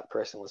think that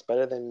person was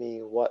better than me?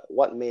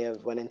 What may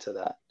have went into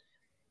that?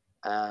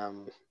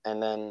 And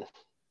then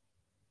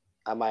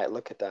I might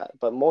look at that.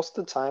 But most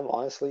of the time,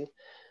 honestly,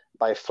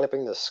 by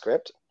flipping the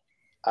script,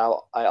 I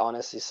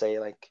honestly say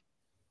like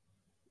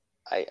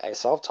I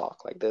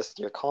self-talk like this,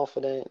 you're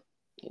confident,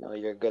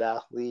 you're a good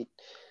athlete,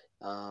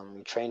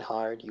 you train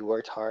hard, you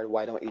worked hard,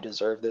 why don't you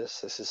deserve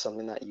this? This is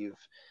something that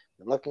you've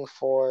been looking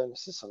for,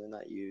 this is something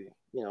that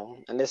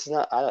and this is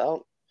not, I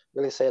don't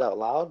really say it out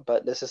loud,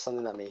 but this is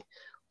something that may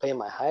play in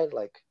my head,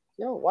 like,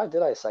 why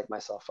did I psych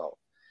myself out?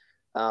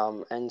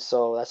 And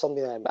so that's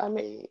something that I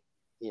may,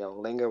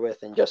 linger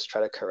with and just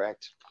try to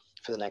correct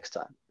for the next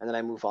time. And then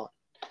I move on.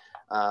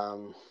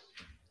 Um,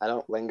 I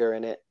don't linger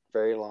in it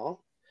very long,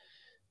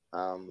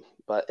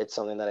 but it's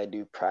something that I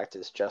do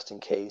practice just in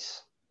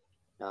case,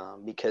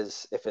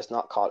 because if it's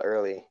not caught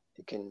early,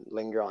 it can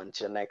linger on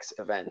to the next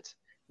event,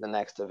 the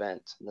next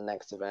event, the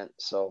next event.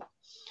 So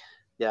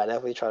yeah, I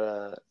definitely try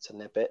to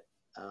nip it,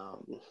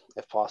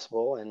 if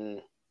possible,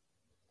 and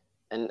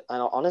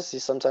honestly,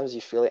 sometimes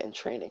you feel it in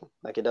training.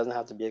 Like it doesn't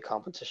have to be a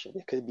competition.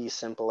 It could be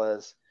simple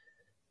as,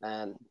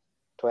 and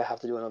do I have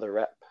to do another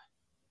rep?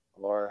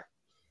 Or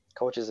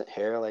coach isn't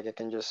here. Like I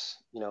can just,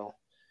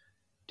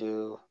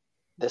 do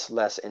this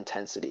less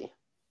intensity.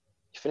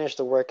 You finish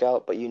the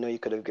workout, but you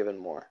could have given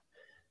more.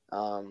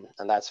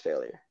 And that's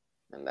failure.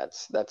 And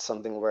that's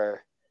something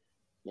where,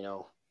 you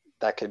know,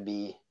 that could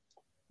be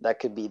that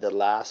could be the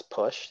last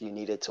push you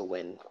needed to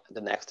win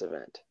the next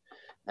event.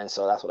 And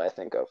so that's what I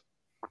think of.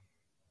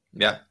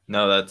 Yeah,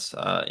 no, that's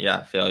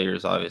yeah, failure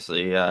is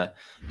obviously has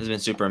been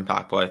super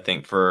impactful, I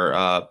think,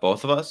 for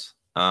both of us.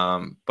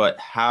 But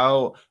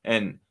how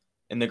and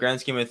in the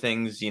grand scheme of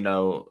things,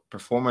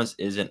 performance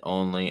isn't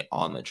only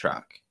on the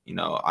track.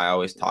 I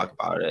always talk Right.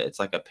 about it. It's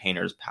like a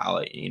painter's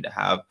palette. You need to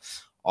have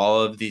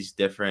all of these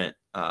different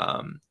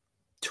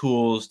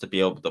tools to be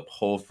able to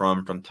pull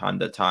from time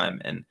to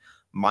time. And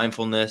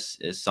mindfulness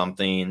is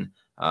something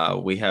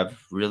we have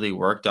really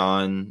worked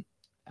on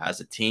as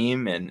a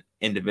team and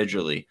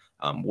individually.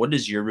 What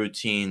does your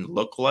routine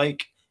look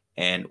like,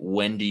 and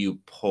when do you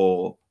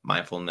pull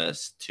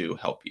mindfulness to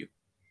help you?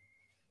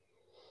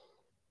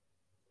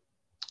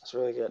 It's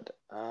really good.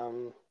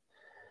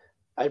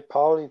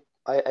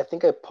 I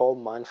think I pull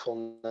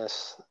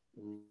mindfulness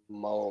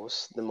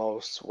the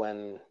most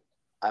when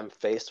I'm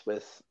faced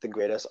with the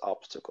greatest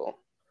obstacle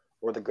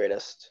or the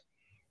greatest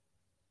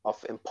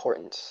of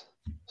importance.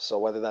 So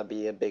whether that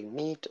be a big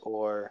meet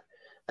or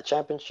a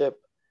championship,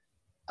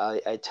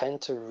 I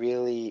tend to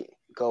really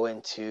go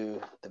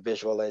into the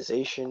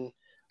visualization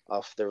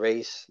of the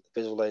race,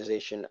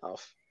 visualization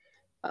of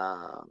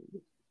um,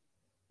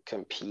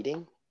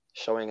 competing,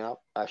 showing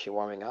up, actually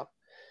warming up,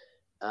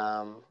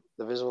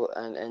 the visual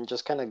and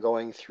just kind of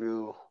going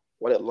through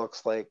what it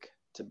looks like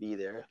to be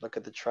there, look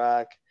at the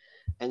track,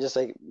 and just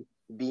like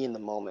be in the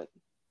moment.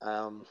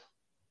 Um,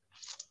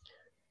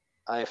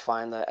 I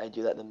find that I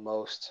do that the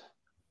most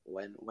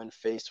when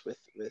faced with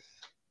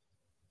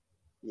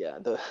yeah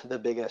the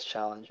biggest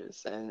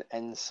challenges,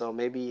 and so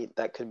maybe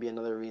that could be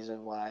another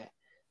reason why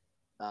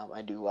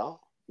I do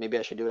well. Maybe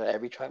I should do it at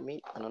every track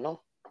meet. I don't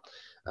know.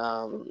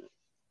 Um,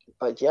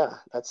 but yeah,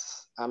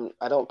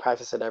 I don't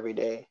practice it every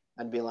day.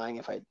 I'd be lying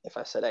if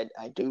I said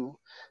I do.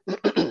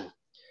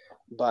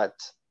 But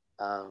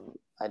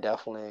I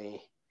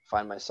definitely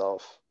find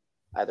myself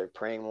either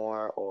praying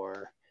more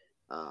or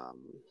um,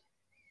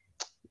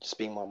 just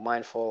being more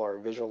mindful or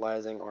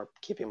visualizing or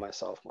keeping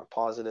myself more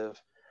positive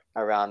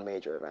around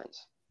major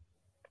events.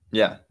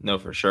 Yeah, no,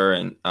 for sure.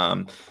 And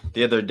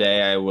the other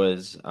day I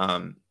was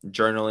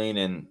journaling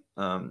and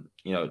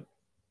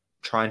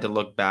trying to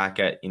look back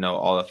at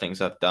all the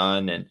things I've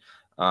done, and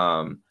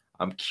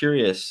I'm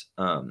curious.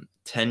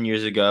 10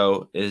 years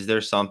ago, is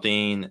there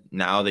something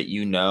now that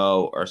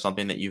or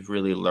something that you've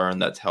really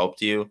learned that's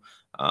helped you,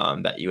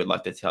 that you would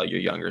like to tell your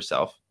younger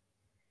self?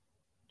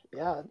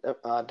 Yeah,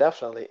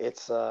 definitely.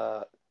 It's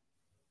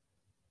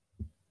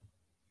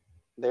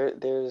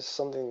there's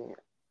something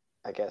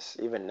I guess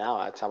even now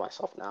I tell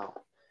myself now.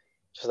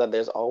 just that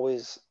there's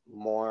always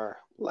more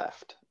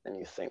left than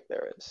you think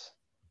there is.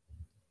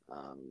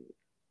 Um,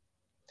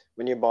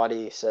 when your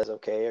body says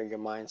okay, or your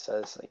mind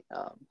says like,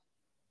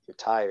 you're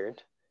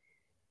tired,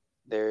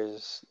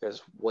 there's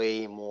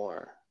way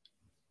more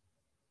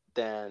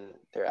than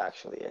there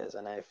actually is,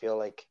 and I feel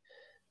like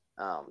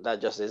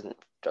that just isn't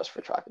just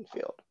for track and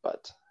field,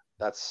 but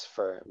that's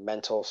for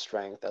mental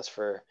strength, that's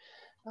for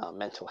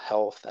mental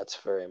health, that's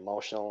for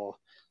emotional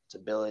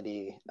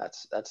stability,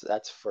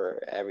 that's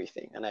for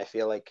everything. And I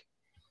feel like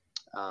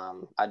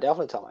I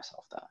definitely tell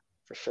myself that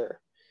for sure.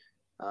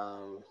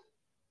 Um,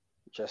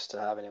 just to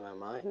have it in my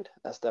mind.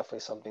 That's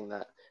definitely something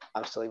that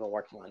I'm still even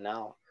working on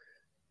now.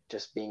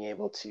 Just being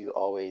able to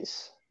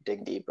always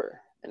dig deeper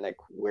and like,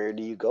 where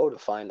do you go to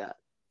find that,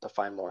 to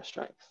find more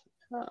strength?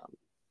 Um,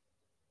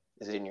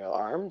 is it in your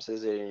arms?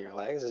 Is it in your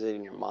legs? Is it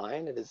in your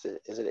mind? Is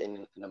it in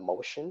an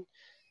emotion?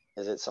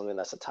 Is it something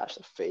that's attached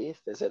to faith?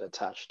 Is it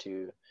attached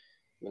to,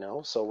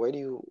 so where do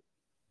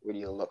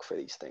you look for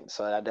these things?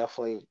 So I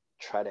definitely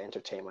try to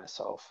entertain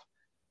myself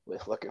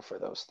with looking for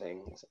those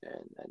things,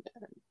 and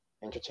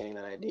entertaining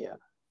that idea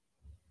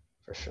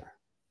for sure.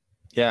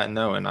 Yeah,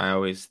 no, and I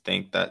always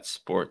think that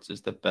sports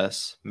is the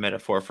best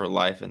metaphor for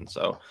life, and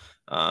so,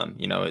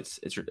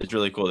 it's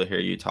really cool to hear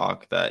you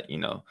talk that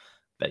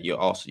that you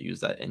also use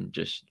that in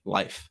just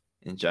life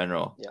in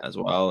general Yeah. as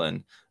well,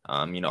 and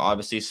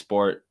obviously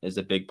sport is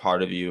a big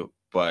part of you,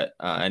 but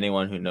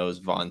anyone who knows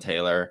Vaughn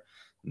Taylor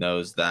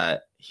knows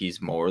that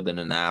he's more than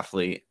an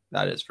athlete.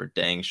 That is for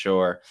dang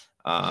sure.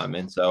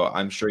 And so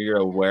I'm sure you're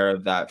aware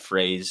of that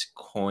phrase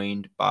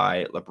coined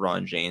by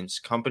LeBron James'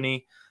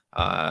 company.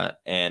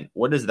 And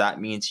what does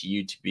that mean to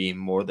you to be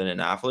more than an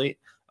athlete?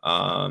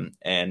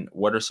 And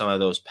what are some of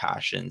those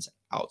passions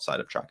outside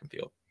of track and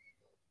field?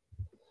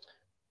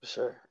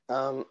 Sure.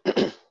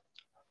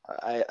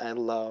 I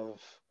love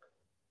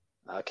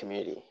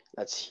community.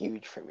 That's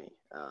huge for me.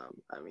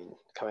 I mean,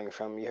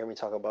 you heard me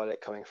talk about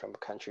it, coming from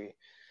a country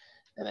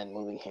and then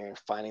moving here and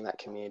finding that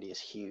community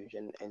is huge.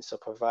 And so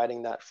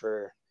providing that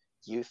for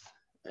youth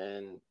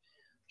and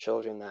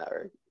children that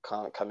are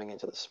coming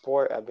into the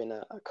sport. I've been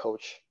a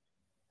coach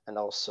and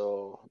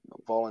also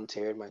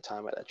volunteered my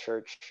time at a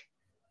church,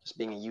 just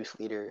being a youth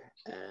leader.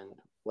 And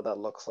what that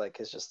looks like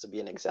is just to be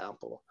an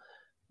example.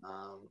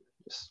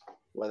 Just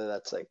whether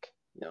that's like,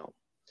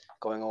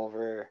 going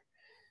over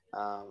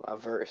a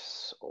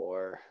verse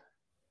or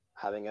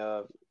having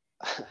a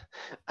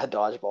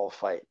dodgeball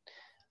fight,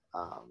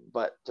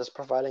 but just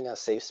providing a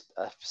safe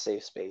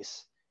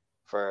space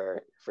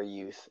for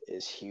youth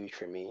is huge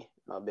for me.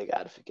 I'm a big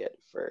advocate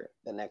for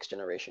the next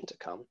generation to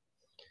come,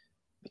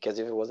 because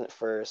if it wasn't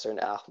for certain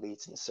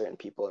athletes and certain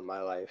people in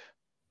my life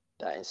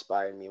that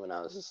inspired me when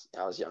I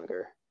was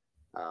younger,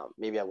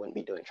 maybe I wouldn't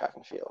be doing track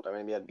and field, or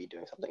maybe I'd be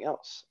doing something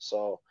else.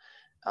 So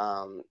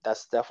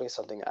that's definitely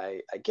something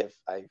I give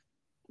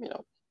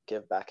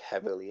back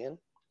heavily in.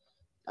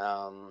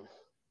 Um,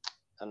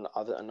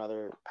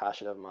 another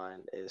passion of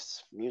mine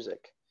is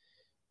music.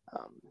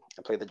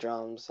 I play the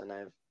drums, and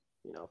I've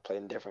played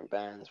in different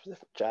bands,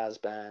 different jazz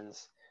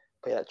bands.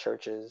 Played at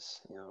churches.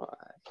 I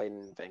played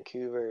in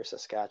Vancouver,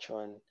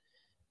 Saskatchewan,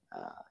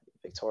 uh,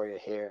 Victoria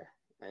here,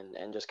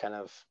 and just kind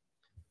of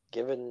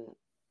given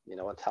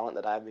a talent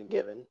that I've been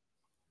given,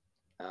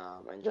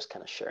 and just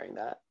kind of sharing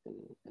that,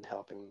 and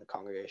helping the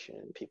congregation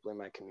and people in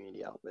my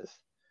community out with,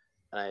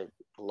 and I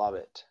love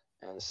it.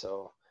 And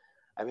so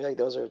I mean, like,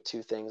 those are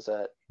two things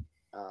that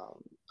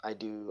um, I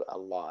do a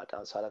lot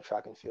outside of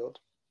track and field,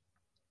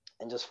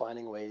 and just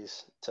finding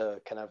ways to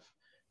kind of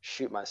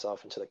shoot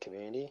myself into the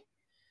community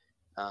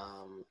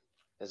um,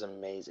 is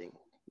amazing,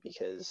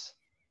 because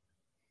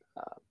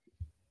uh,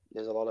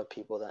 there's a lot of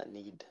people that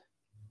need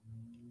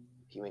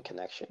human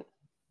connection.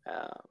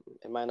 Um,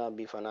 it might not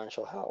be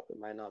financial help, it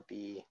might not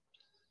be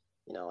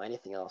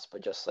anything else,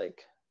 but just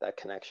like that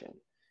connection,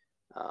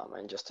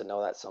 and just to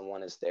know that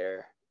someone is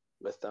there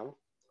with them,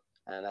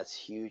 and that's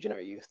huge in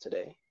our youth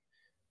today,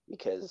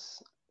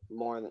 because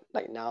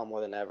like now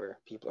more than ever,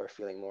 people are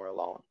feeling more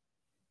alone.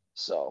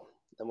 So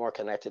the more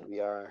connected we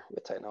are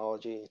with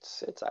technology,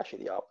 it's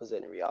actually the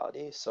opposite in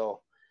reality.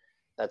 So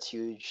that's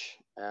huge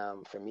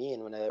for me.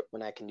 And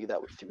when I can do that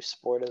through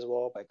sport as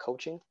well, by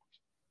coaching,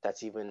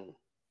 that's even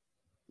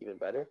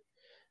better.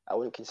 I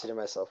wouldn't consider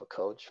myself a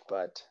coach,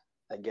 but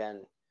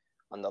again,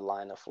 on the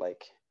line of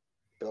like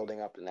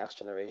building up the next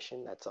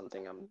generation, that's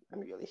something I'm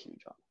really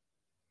huge on.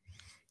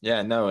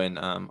 Yeah, no, and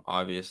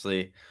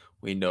obviously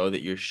we know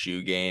that your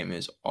shoe game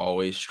is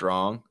always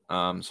strong.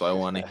 So I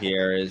want to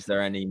hear, is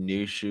there any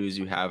new shoes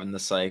you have in the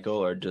cycle,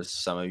 or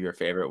just some of your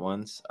favorite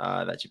ones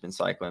that you've been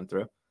cycling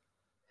through?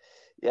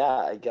 Yeah,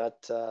 I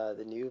got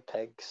the new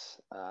Pegs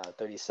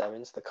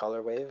 37s, the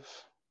Color Wave,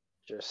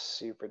 just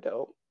super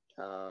dope.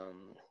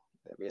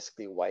 They're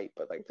basically white,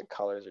 but like the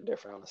colors are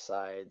different on the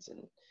sides,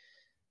 and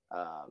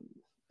um,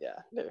 yeah,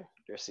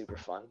 they're super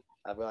fun.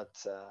 I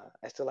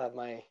still have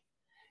my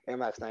Air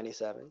Max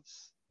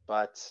 97s,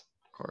 but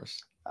Of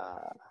course.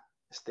 uh,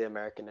 it's the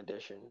American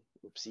edition.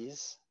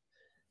 Oopsies.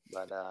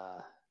 But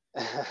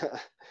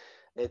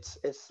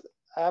it's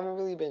I haven't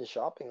really been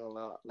shopping a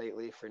lot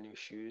lately for new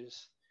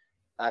shoes.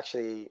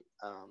 Actually,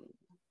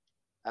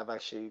 I've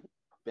actually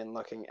been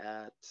looking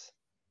at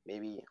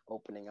maybe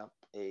opening up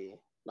a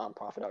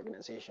nonprofit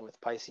organization with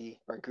Pisces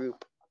or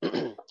group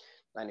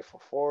 94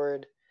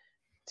 Forward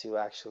to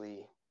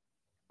actually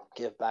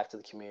give back to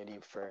the community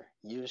for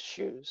used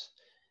shoes,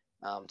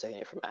 taking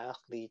it from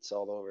athletes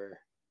all over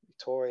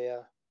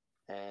Victoria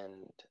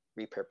and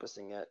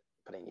repurposing it,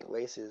 putting new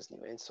laces,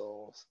 new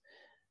insoles,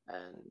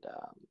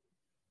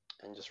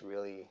 and just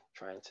really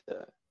trying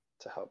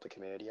to help the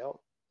community out.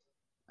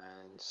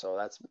 And so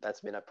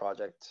that's been a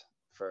project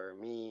for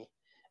me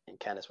and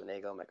Candice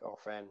Winego, my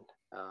girlfriend,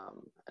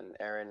 and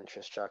Aaron and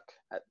Trishchuk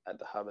at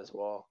the hub as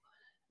well.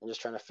 And just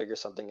trying to figure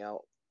something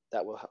out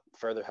that will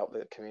further help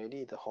the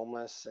community, the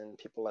homeless and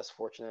people less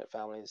fortunate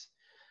families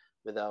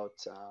without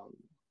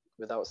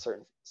without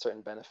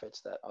certain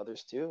benefits that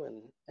others do.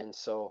 And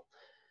so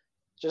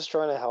just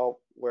trying to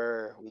help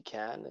where we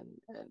can,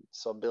 and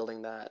so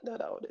building that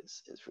out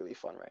is really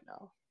fun right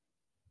now.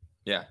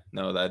 Yeah,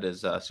 no, that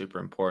is super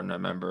important. I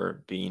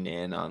remember being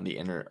in on the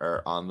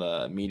or on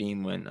the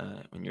meeting when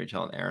you were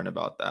telling Aaron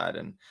about that,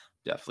 and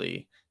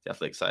definitely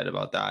excited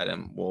about that.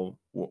 And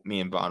me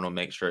and Vaughn will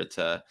make sure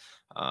to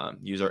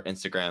use our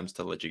Instagrams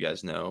to let you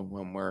guys know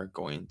when we're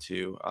going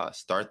to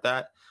start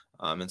that.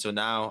 And so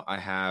now I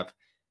have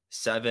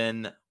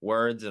 7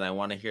 words, and I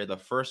want to hear the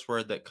first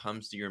word that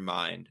comes to your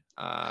mind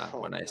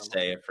when I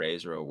say a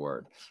phrase or a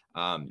word.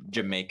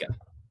 Jamaica.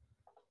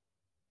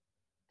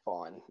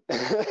 Fun.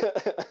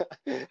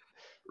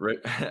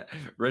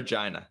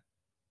 Regina.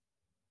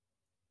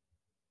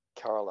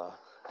 Carla.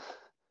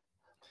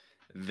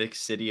 Vic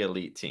City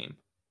Elite Team.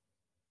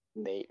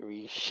 Nate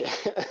Reish.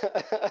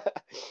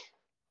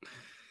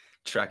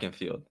 Track and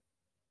field.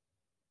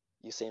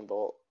 Usain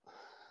Bolt.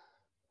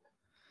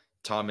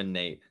 Tom and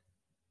Nate.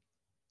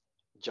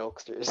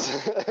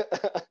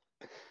 Jokesters.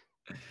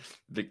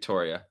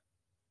 Victoria.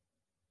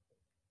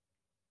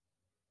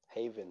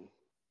 Haven.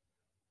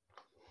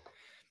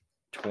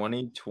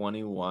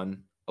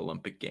 2021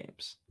 Olympic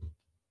Games.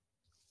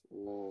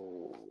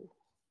 Ooh,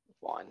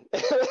 fun.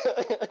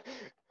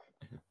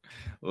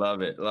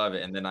 Love it.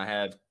 And then I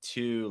have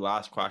 2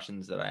 last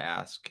questions that I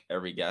ask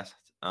every guest.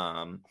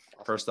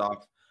 First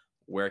off,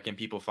 where can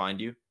people find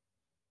you?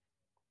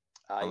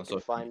 You can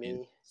find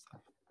me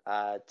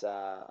at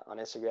on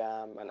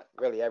Instagram and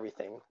really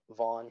everything.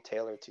 Vaughn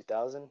Taylor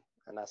 2000,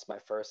 and that's my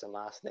first and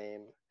last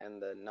name and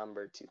the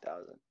number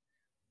 2000.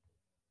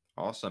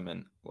 Awesome.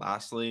 And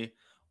lastly,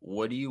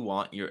 what do you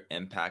want your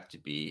impact to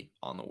be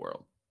on the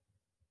world?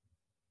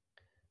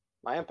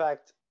 My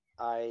impact,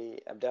 I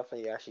am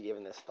definitely actually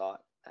given this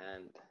thought,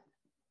 and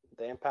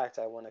the impact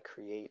I want to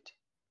create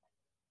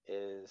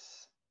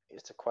is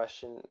to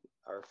question,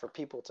 or for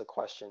people to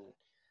question,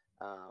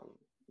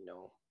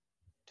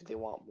 do they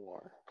want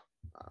more,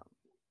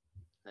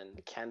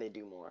 and can they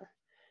do more,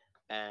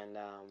 and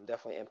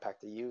definitely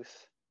impact the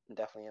youth, and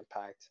definitely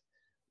impact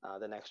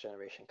the next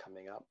generation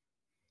coming up.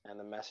 And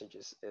the message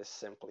is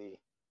simply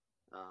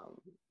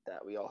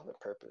that we all have a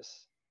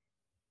purpose,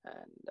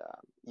 and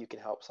you can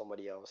help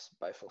somebody else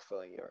by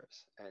fulfilling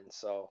yours. And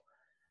so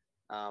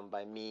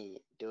by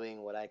me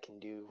doing what I can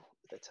do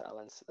with the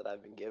talents that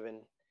I've been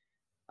given,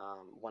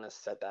 want to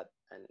set that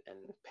and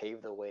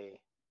pave the way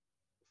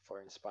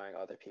for inspiring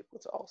other people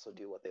to also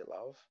do what they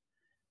love,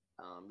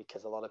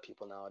 because a lot of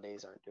people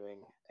nowadays aren't doing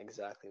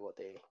exactly what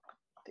they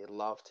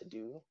love to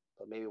do,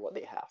 but maybe what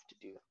they have to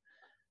do.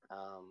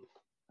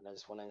 And I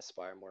just want to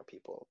inspire more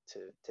people to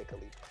take a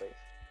leap of faith.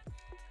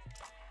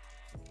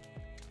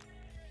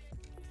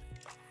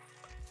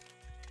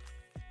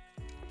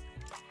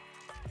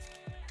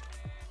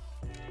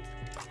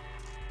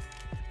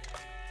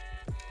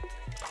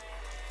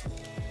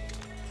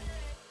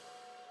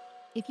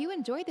 If you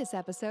enjoyed this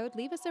episode,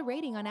 leave us a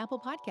rating on Apple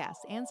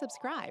Podcasts and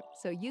subscribe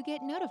so you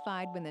get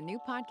notified when the new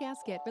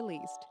podcasts get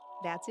released.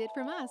 That's it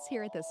from us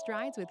here at the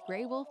Strides with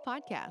Grey Wolf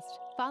podcast.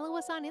 Follow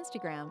us on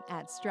Instagram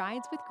at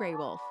Strides with Grey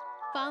Wolf.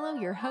 Follow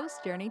your host's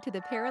journey to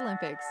the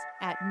Paralympics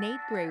at Nate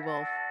Grey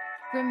Wolf.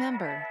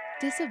 Remember,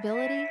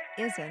 disability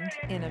isn't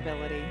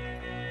inability.